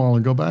kill them all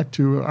and go back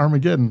to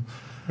Armageddon.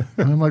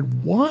 And I'm like,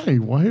 why?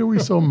 Why are we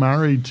so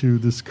married to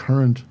this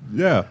current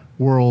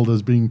world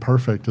as being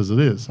perfect as it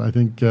is. I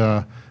think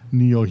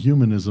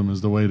neo-humanism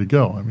is the way to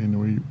go. I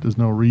mean, there's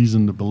no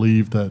reason to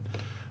believe that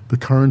the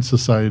current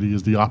society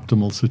is the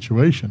optimal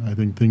situation. I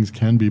think things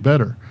can be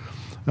better.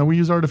 And we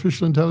use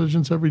artificial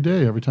intelligence every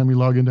day. Every time you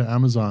log into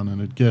Amazon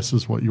and it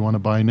guesses what you want to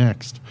buy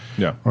next.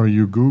 Yeah. Or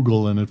you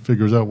Google and it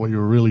figures out what you're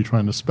really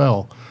trying to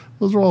spell.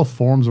 Those are all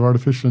forms of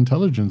artificial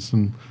intelligence,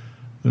 and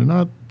they're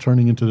not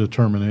turning into the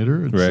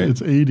Terminator.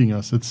 It's aiding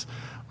us.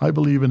 I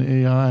believe in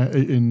AI,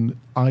 in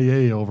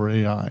IA over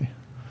AI.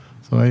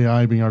 So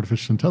AI being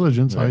artificial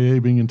intelligence,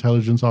 IA being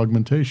intelligence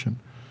augmentation.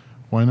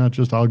 Why not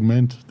just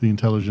augment the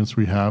intelligence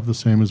we have the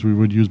same as we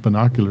would use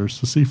binoculars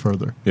to see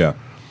further? Yeah.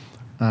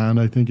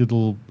 And I think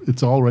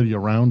it's already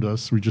around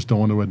us. We just don't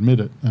want to admit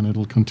it, and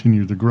it'll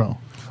continue to grow.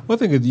 Well, I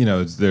think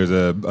there's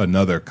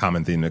another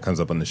common theme that comes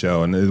up on the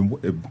show, and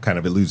it kind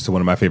of alludes to one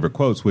of my favorite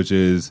quotes, which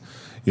is,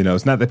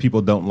 it's not that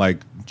people don't like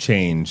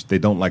change; they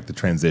don't like the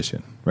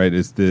transition, right?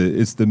 It's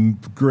the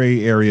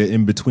gray area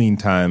in between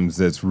times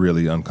that's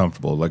really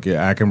uncomfortable. Like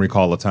I can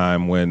recall a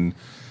time when,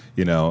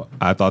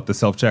 I thought the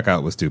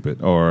self-checkout was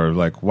stupid, or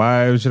like,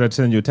 why should I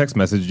send you a text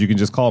message? You can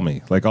just call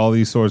me. Like all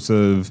these sorts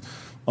of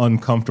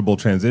uncomfortable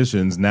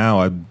transitions. Now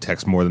I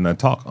text more than I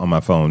talk on my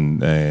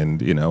phone,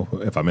 and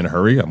if I'm in a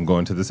hurry, I'm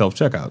going to the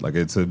self-checkout. Like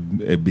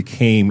it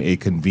became a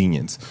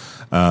convenience,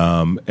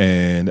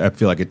 and I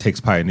feel like it takes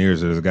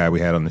pioneers. There's a guy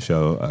we had on the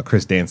show,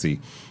 Chris Dancy,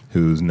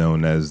 who's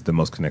known as the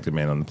most connected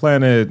man on the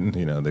planet.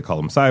 They call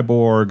him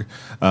Cyborg,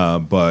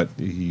 but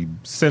he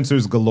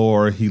sensors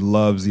galore. He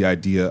loves the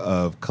idea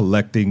of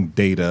collecting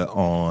data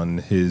on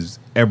his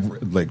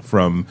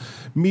from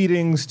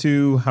meetings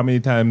to how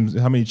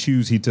many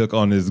chews he took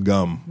on his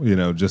gum,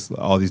 just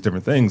all these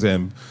different things.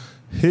 And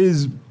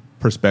his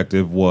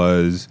perspective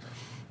was,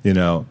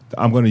 I'm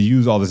going to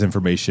use all this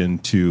information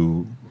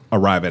to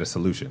arrive at a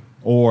solution,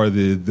 or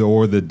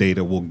the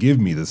data will give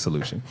me the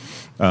solution.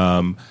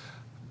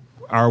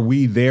 Are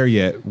we there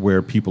yet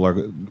where people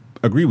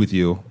agree with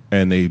you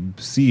and they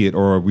see it,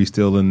 or are we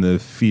still in the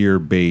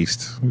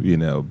fear-based,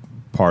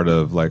 part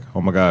of like, oh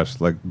my gosh,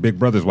 like Big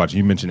Brother's watching?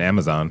 You mentioned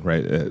Amazon,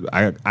 right?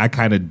 I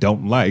kind of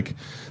don't like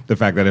the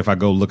fact that if I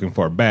go looking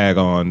for a bag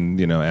on,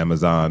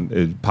 Amazon,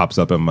 it pops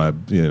up in my,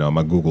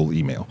 my Google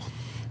email.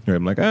 Right?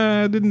 I'm like,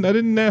 I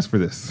didn't ask for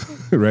this,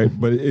 right?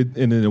 But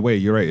and in a way,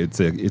 you're right. It's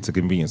a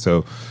convenience.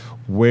 So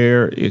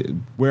where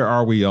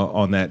are we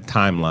on that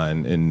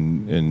timeline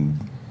in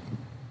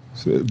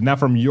not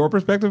from your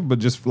perspective, but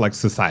just like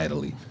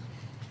societally?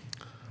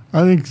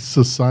 I think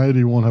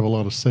society won't have a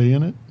lot of say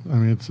in it. I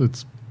mean,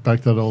 it's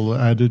back to that old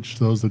adage: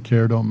 those that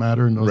care don't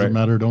matter, and those that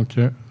matter don't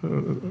care.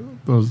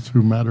 Those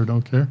who matter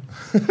don't care.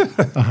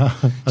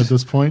 At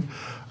this point,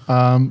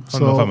 I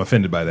don't know if I'm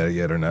offended by that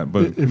yet or not.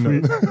 But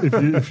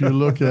if you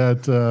look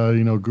at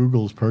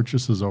Google's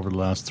purchases over the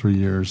last 3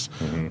 years,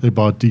 they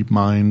bought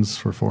DeepMinds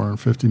for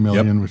 $450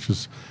 million, which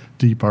is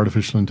deep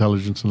artificial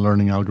intelligence and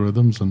learning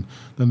algorithms, and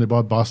then they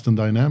bought Boston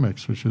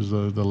Dynamics, which is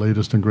the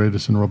latest and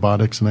greatest in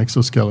robotics and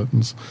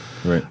exoskeletons.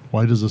 Right.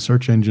 Why does a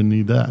search engine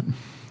need that?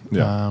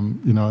 Yeah.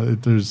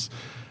 There's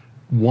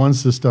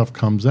once this stuff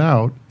comes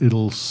out,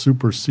 it'll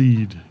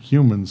supersede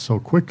humans so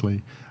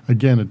quickly.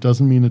 Again, it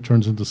doesn't mean it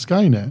turns into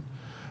Skynet,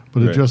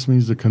 but it just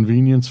means the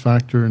convenience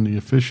factor and the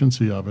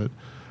efficiency of it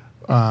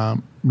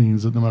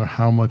means that no matter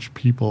how much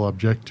people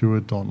object to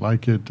it, don't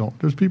like it,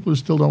 there's people who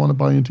still don't want to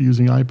buy into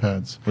using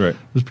iPads. Right.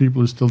 There's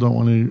people who still don't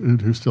want to,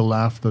 who still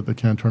laugh that they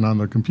can't turn on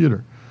their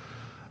computer.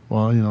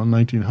 Well,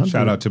 1900.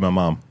 Shout out to my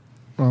mom.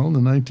 Well, in the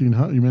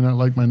 1900s, you may not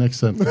like my next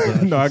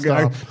sentence.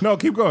 No,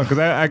 keep going, because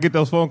I get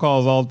those phone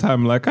calls all the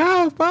time. Like,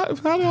 how do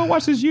I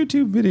watch this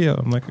YouTube video?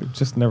 I'm like,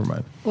 just never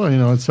mind.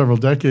 Well, several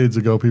decades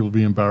ago, people would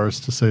be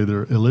embarrassed to say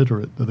they're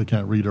illiterate, that they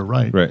can't read or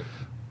write. Right.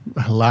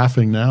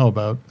 Laughing now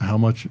about how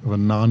much of a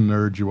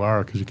non-nerd you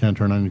are because you can't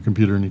turn on your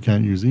computer and you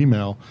can't use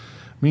email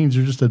means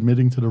you're just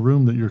admitting to the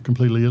room that you're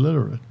completely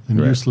illiterate and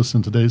useless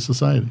in today's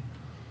society.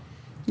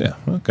 Yeah,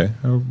 okay.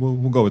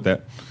 We'll go with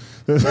that.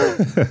 The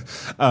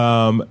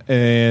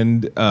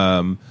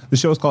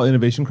show is called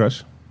Innovation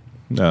Crush,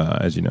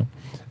 as you know.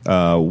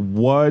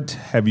 What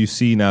have you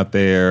seen out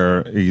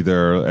there,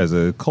 either as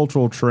a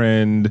cultural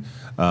trend,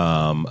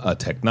 a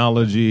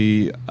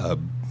technology, a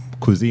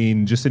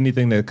cuisine, just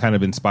anything that kind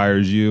of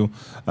inspires you,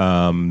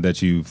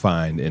 that you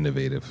find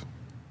innovative?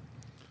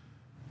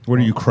 What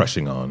are you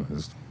crushing on?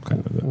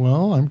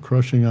 Well, I'm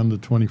crushing on the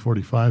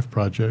 2045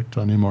 project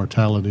on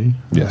immortality.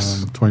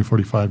 Yes.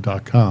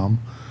 2045.com.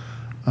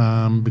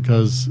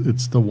 Because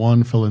it's the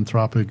one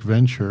philanthropic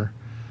venture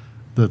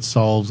that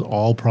solves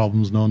all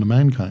problems known to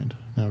mankind.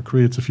 Now, it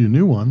creates a few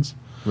new ones,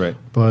 right?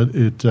 But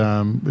it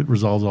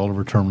resolves all of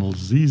our terminal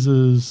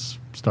diseases,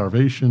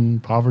 starvation,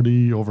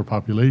 poverty,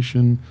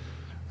 overpopulation,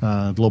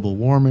 global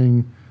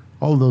warming.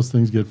 All of those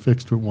things get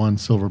fixed with one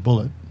silver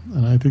bullet.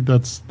 And I think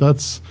that's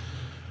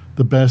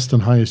the best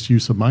and highest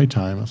use of my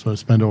time. So I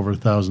spent over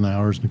 1,000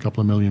 hours and a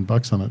couple of $1 million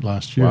on it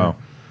last year. Wow.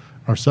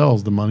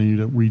 Ourselves, the money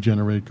that we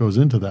generate goes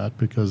into that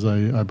because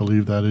I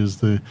believe that is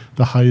the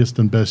highest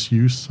and best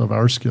use of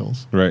our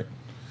skills. Right.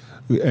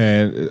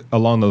 And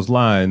along those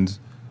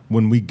lines,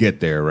 when we get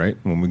there, right?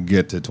 When we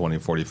get to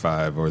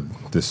 2045 or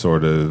this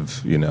sort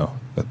of,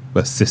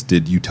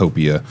 assisted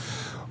utopia,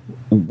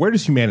 where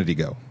does humanity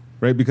go?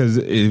 Right? Because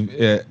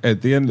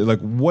at the end, like,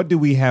 what do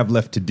we have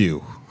left to do?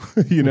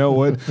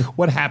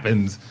 What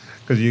happens?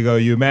 Because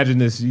you imagine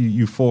this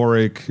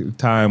euphoric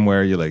time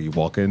where you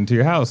walk into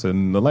your house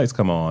and the lights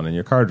come on and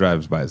your car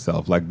drives by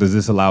itself. Like, does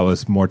this allow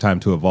us more time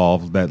to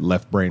evolve that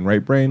left brain,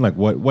 right brain? Like,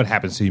 what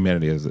happens to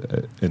humanity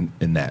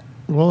in that?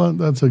 Well,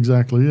 that's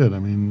exactly it. I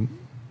mean,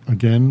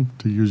 again,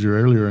 to use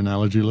your earlier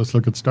analogy, let's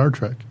look at Star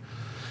Trek.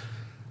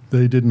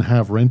 They didn't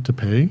have rent to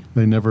pay.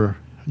 They never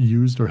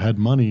used or had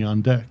money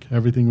on deck.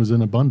 Everything was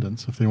in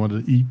abundance. If they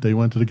wanted to eat, they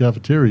went to the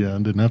cafeteria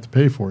and didn't have to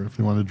pay for it. If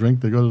they wanted to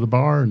drink, they go to the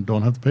bar and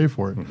don't have to pay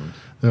for it. Mm-hmm.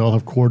 They all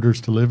have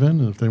quarters to live in.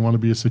 And if they want to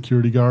be a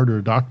security guard or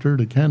a doctor,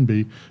 they can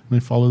be. And they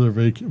follow their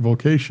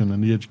vocation.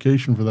 And the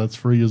education for that's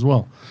free as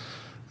well.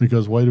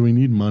 Because why do we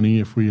need money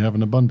if we have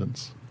an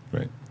abundance?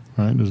 Right.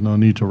 There's no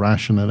need to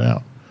ration it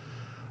out.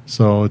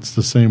 So it's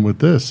the same with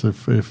this.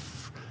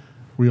 If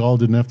we all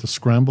didn't have to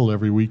scramble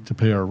every week to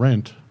pay our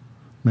rent,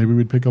 maybe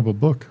we'd pick up a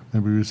book.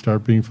 Maybe we'd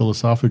start being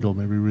philosophical.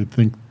 Maybe we'd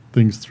think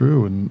things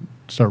through and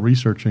start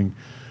researching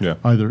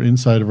either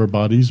inside of our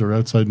bodies or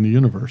outside in the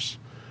universe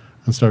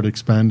and start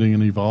expanding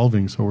and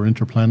evolving so we're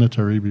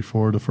interplanetary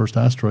before the first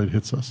asteroid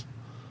hits us.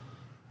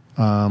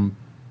 And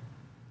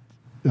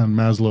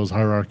Maslow's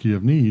hierarchy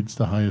of needs,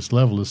 the highest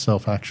level is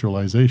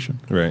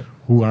self-actualization. Right.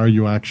 Who are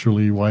you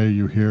actually? Why are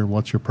you here?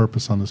 What's your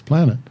purpose on this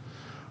planet?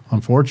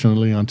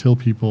 Unfortunately, until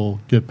people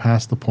get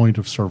past the point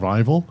of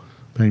survival,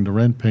 paying the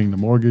rent, paying the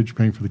mortgage,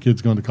 paying for the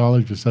kids going to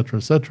college, et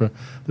cetera,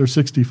 they're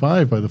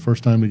 65 by the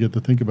first time they get to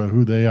think about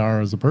who they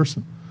are as a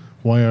person.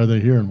 Why are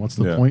they here and what's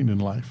the point in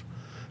life?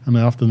 And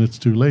often it's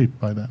too late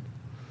by then.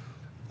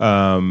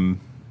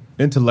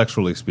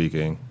 Intellectually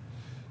speaking,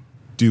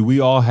 do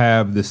we all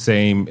have the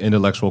same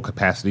intellectual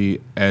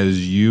capacity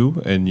as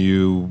you, and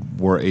you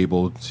were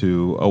able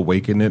to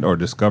awaken it or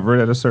discover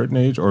it at a certain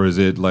age? Or is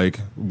it like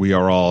we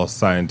are all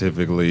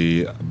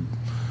scientifically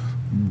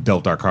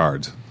dealt our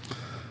cards?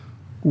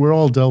 We're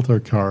all dealt our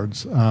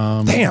cards.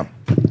 Damn.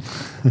 You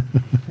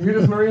hear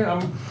this,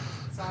 Maria?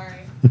 Sorry.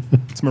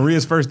 It's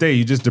Maria's first day.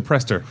 You just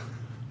depressed her.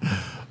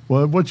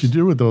 Well, what you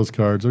do with those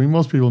cards, I mean,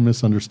 most people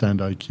misunderstand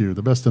IQ.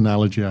 The best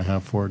analogy I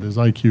have for it is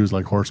IQ is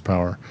like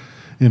horsepower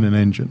in an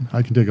engine.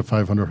 I can take a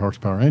 500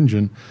 horsepower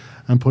engine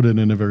and put it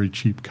in a very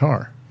cheap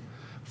car.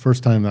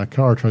 First time that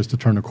car tries to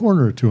turn a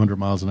corner at 200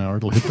 miles an hour,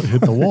 it'll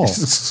hit the wall.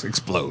 It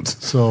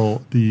explodes.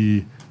 So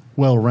the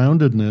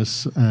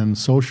well-roundedness and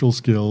social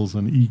skills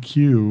and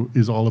EQ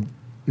is all,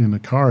 in a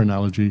car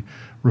analogy,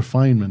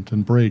 refinement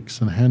and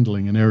brakes and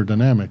handling and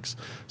aerodynamics.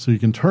 So you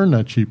can turn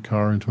that cheap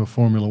car into a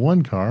Formula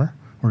One car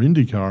or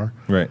Indy car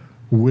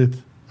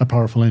with a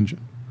powerful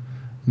engine.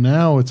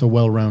 Now it's a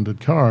well-rounded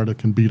car that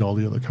can beat all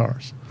the other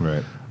cars.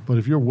 Right. But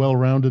if you're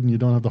well-rounded and you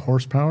don't have the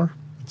horsepower,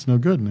 it's no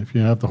good. And if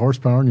you have the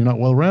horsepower and you're not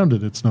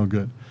well-rounded, it's no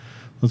good.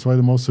 That's why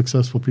the most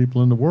successful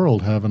people in the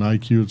world have an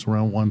IQ that's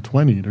around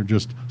 120. They're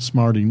just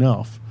smart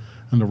enough.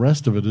 And the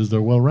rest of it is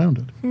they're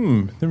well-rounded.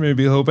 There may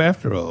be hope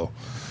after all.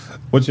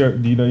 Do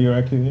you know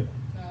your IQ yet?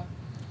 No.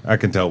 I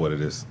can tell what it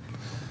is.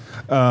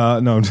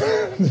 No,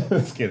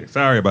 just kidding.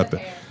 Sorry about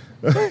that.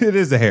 It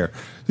is the hair.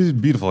 She's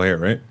beautiful hair,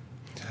 right?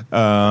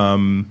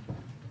 I'm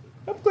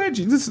glad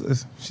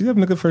she's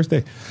having a good first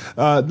day.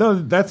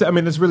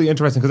 It's really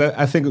interesting because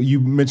I think you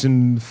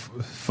mentioned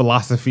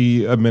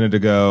philosophy a minute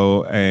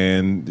ago,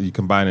 and you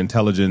combine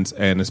intelligence,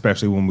 and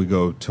especially when we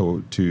go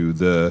to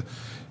the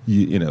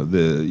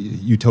the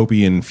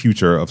utopian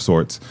future of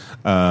sorts.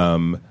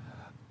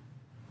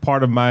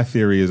 Part of my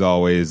theory is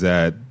always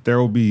that there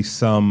will be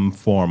some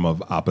form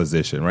of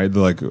opposition, right?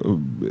 Like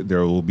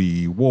there will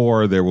be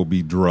war, there will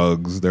be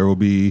drugs, there will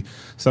be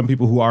some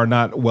people who are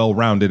not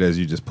well-rounded, as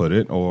you just put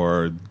it,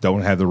 or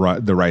don't have the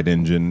right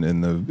engine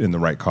in the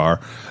right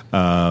car.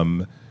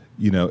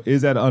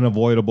 Is that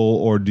unavoidable,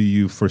 or do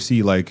you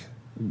foresee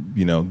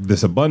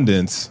this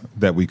abundance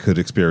that we could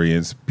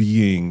experience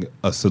being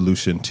a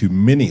solution to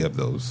many of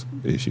those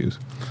issues?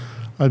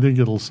 I think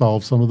it'll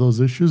solve some of those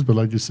issues, but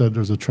like you said,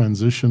 there's a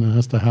transition that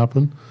has to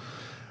happen,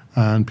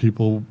 and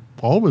people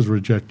always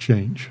reject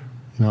change.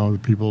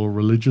 People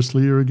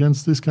religiously are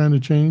against this kind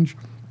of change,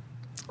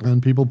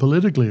 and people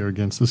politically are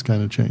against this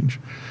kind of change.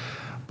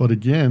 But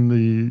again,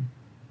 the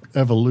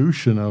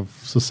evolution of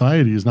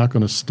society is not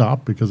going to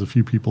stop because a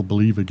few people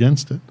believe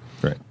against it.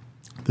 Right.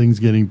 Things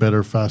getting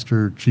better,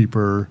 faster,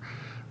 cheaper,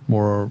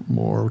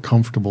 more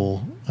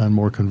comfortable, and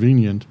more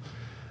convenient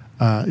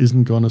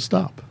isn't going to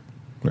stop.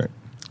 Right.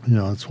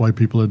 That's why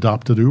people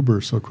adopted Uber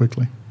so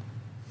quickly.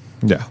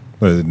 Yeah.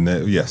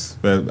 Yes.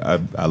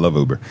 I love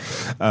Uber.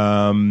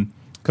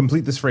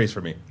 Complete this phrase for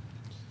me.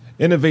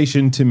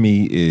 Innovation to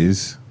me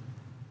is...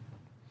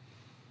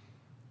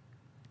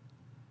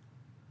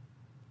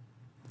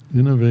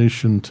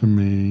 Innovation to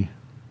me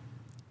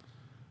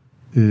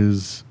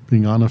is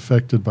being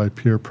unaffected by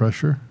peer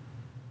pressure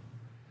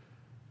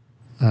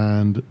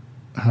and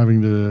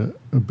having the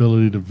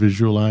ability to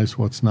visualize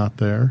what's not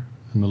there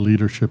and the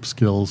leadership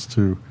skills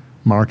to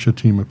march a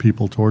team of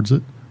people towards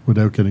it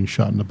without getting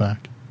shot in the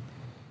back.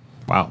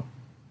 Wow.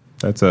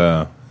 That's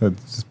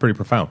pretty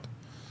profound.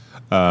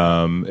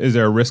 Is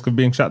there a risk of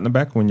being shot in the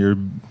back when you're,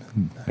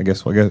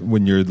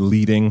 when you're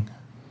leading?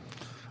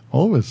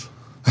 Always.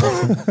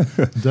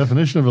 The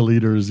definition of a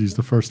leader is he's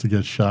the first to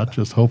get shot,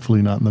 just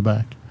hopefully not in the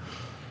back.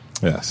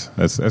 Yes,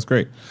 that's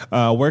great.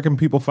 Where can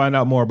people find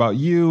out more about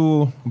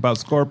you, about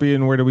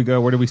Scorpion? Where do we go?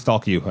 Where do we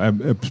stalk you?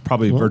 It's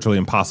probably virtually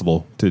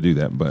impossible to do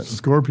that, but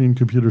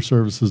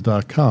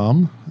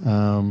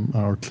ScorpionComputerServices.com,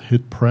 or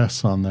hit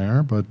press on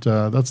there. But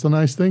that's the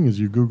nice thing is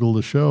you Google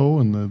the show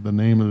and the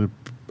name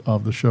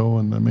of the show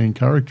and the main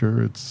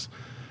character.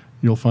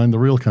 You'll find the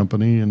real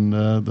company and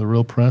the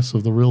real press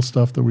of the real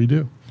stuff that we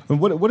do.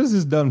 What has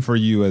this done for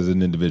you as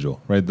an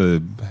individual, right?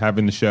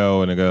 Having the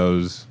show and it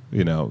goes,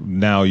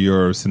 now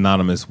you're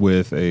synonymous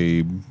with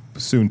a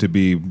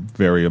soon-to-be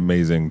very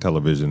amazing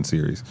television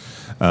series.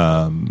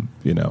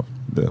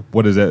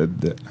 What is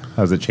that?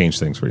 How does it change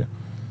things for you?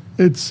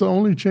 It's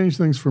only changed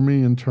things for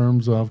me in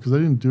terms of, because I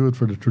didn't do it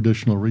for the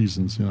traditional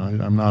reasons.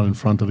 I'm not in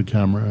front of the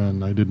camera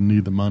and I didn't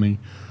need the money.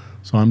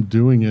 So I'm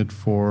doing it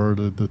for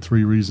the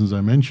three reasons I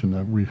mentioned,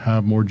 that we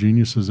have more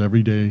geniuses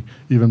every day,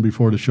 even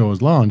before the show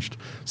is launched,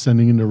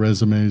 sending in their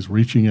resumes,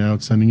 reaching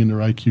out, sending in their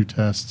IQ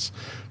tests.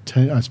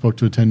 I spoke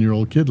to a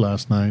 10-year-old kid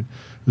last night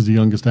who's the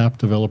youngest app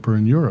developer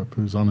in Europe,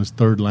 who's on his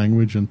third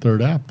language and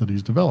third app that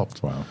he's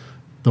developed. Wow.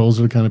 Those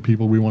are the kind of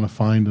people we want to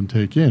find and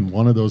take in.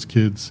 One of those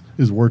kids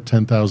is worth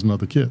 10,000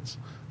 other kids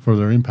for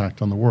their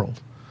impact on the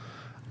world.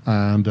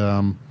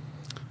 And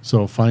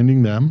so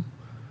finding them.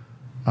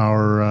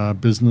 Our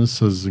business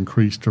has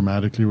increased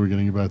dramatically. We're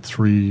getting about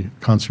 3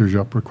 concierge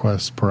up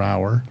requests per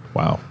hour.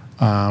 Wow.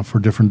 For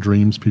different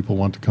dreams people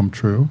want to come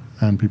true.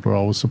 And people are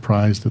always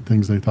surprised at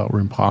things they thought were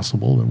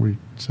impossible. And we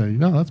say,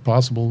 no, that's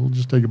possible. It'll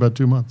just take about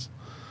 2 months.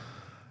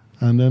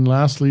 And then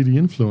lastly, the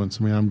influence.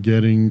 I'm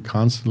getting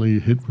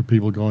constantly hit with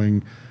people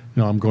going,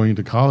 I'm going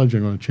into college.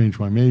 I'm going to change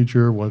my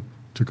major.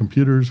 To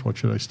computers. What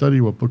should I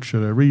study? What books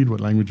should I read? What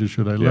languages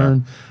should I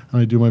learn?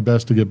 And I do my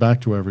best to get back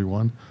to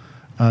everyone.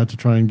 To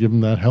try and give them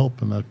that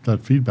help and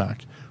that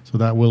feedback. So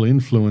that will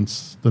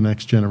influence the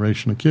next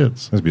generation of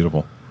kids. That's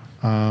beautiful.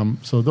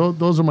 So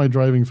those are my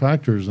driving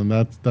factors, and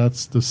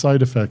that's the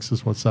side effects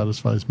is what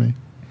satisfies me.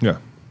 Yeah.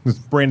 It's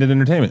branded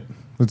entertainment.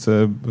 It's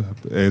a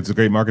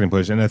great marketing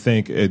push. And I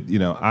think,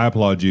 I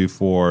applaud you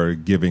for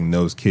giving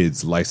those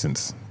kids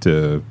license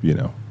to,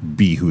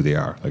 be who they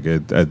are. Like,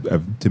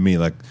 to me,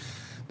 like,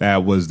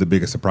 that was the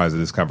biggest surprise of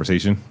this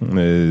conversation,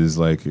 is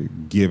like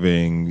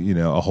giving,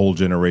 a whole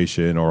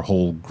generation or a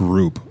whole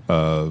group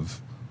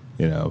of,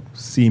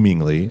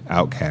 seemingly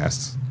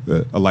outcasts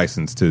a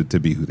license to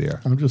be who they are.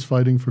 I'm just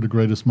fighting for the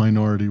greatest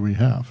minority we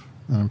have.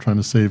 And I'm trying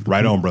to save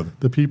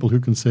the people who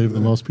can save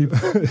the most people.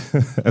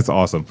 That's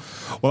awesome.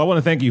 Well, I want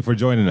to thank you for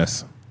joining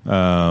us.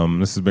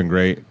 This has been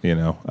great,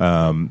 and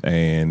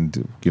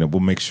we'll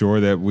make sure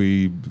that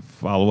we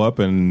follow up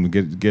and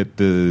get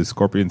the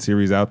Scorpion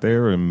series out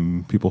there,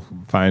 and people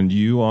find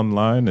you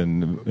online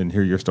and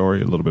hear your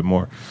story a little bit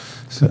more.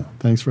 So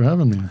thanks for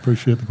having me.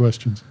 Appreciate the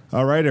questions.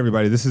 All right,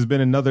 everybody. This has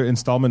been another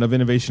installment of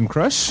Innovation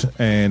Crush,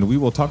 and we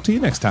will talk to you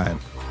next time.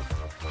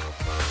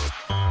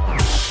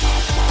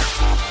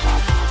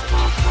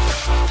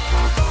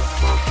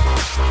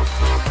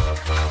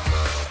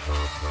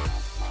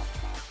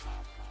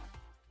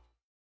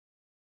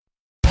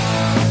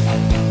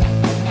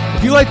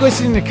 If you like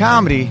listening to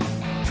comedy,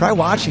 try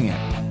watching it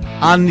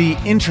on the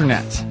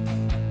internet.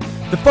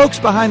 The folks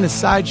behind the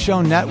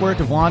Sideshow Network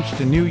have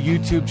launched a new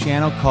YouTube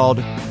channel called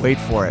Wait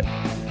For It.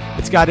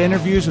 It's got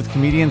interviews with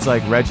comedians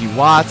like Reggie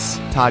Watts,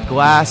 Todd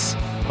Glass,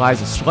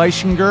 Liza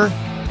Schlesinger.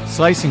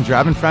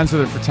 I've been friends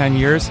with her for 10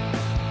 years.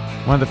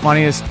 One of the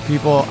funniest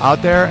people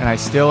out there, and I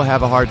still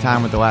have a hard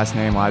time with the last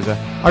name, Liza.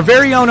 Our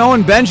very own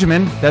Owen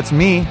Benjamin, that's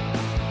me,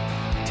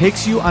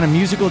 takes you on a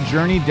musical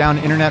journey down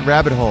internet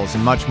rabbit holes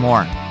and much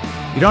more.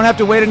 You don't have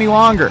to wait any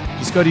longer.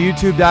 Just go to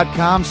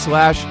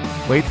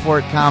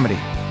youtube.com/waitforitcomedy.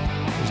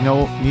 There's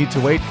no need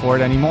to wait for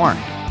it anymore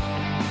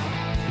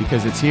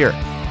because it's here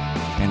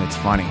and it's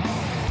funny.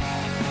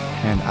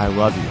 And I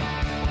love you.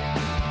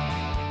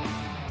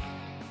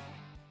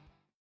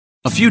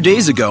 A few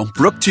days ago,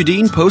 Brooke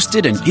Tudine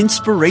posted an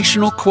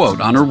inspirational quote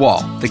on her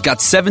wall that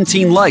got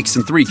 17 likes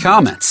and 3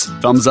 comments.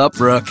 Thumbs up,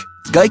 Brooke.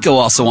 Geico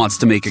also wants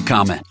to make a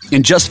comment.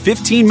 In just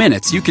 15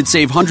 minutes, you could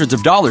save hundreds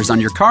of dollars on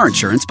your car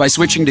insurance by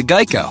switching to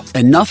Geico.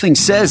 And nothing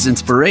says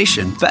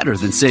inspiration better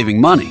than saving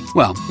money.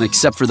 Well,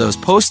 except for those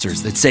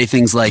posters that say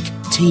things like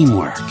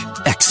teamwork,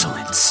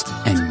 excellence,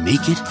 and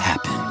make it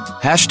happen.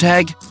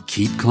 Hashtag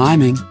keep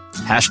climbing.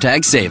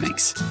 Hashtag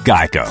savings.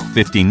 Geico.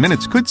 15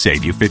 minutes could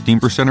save you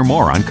 15% or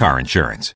more on car insurance.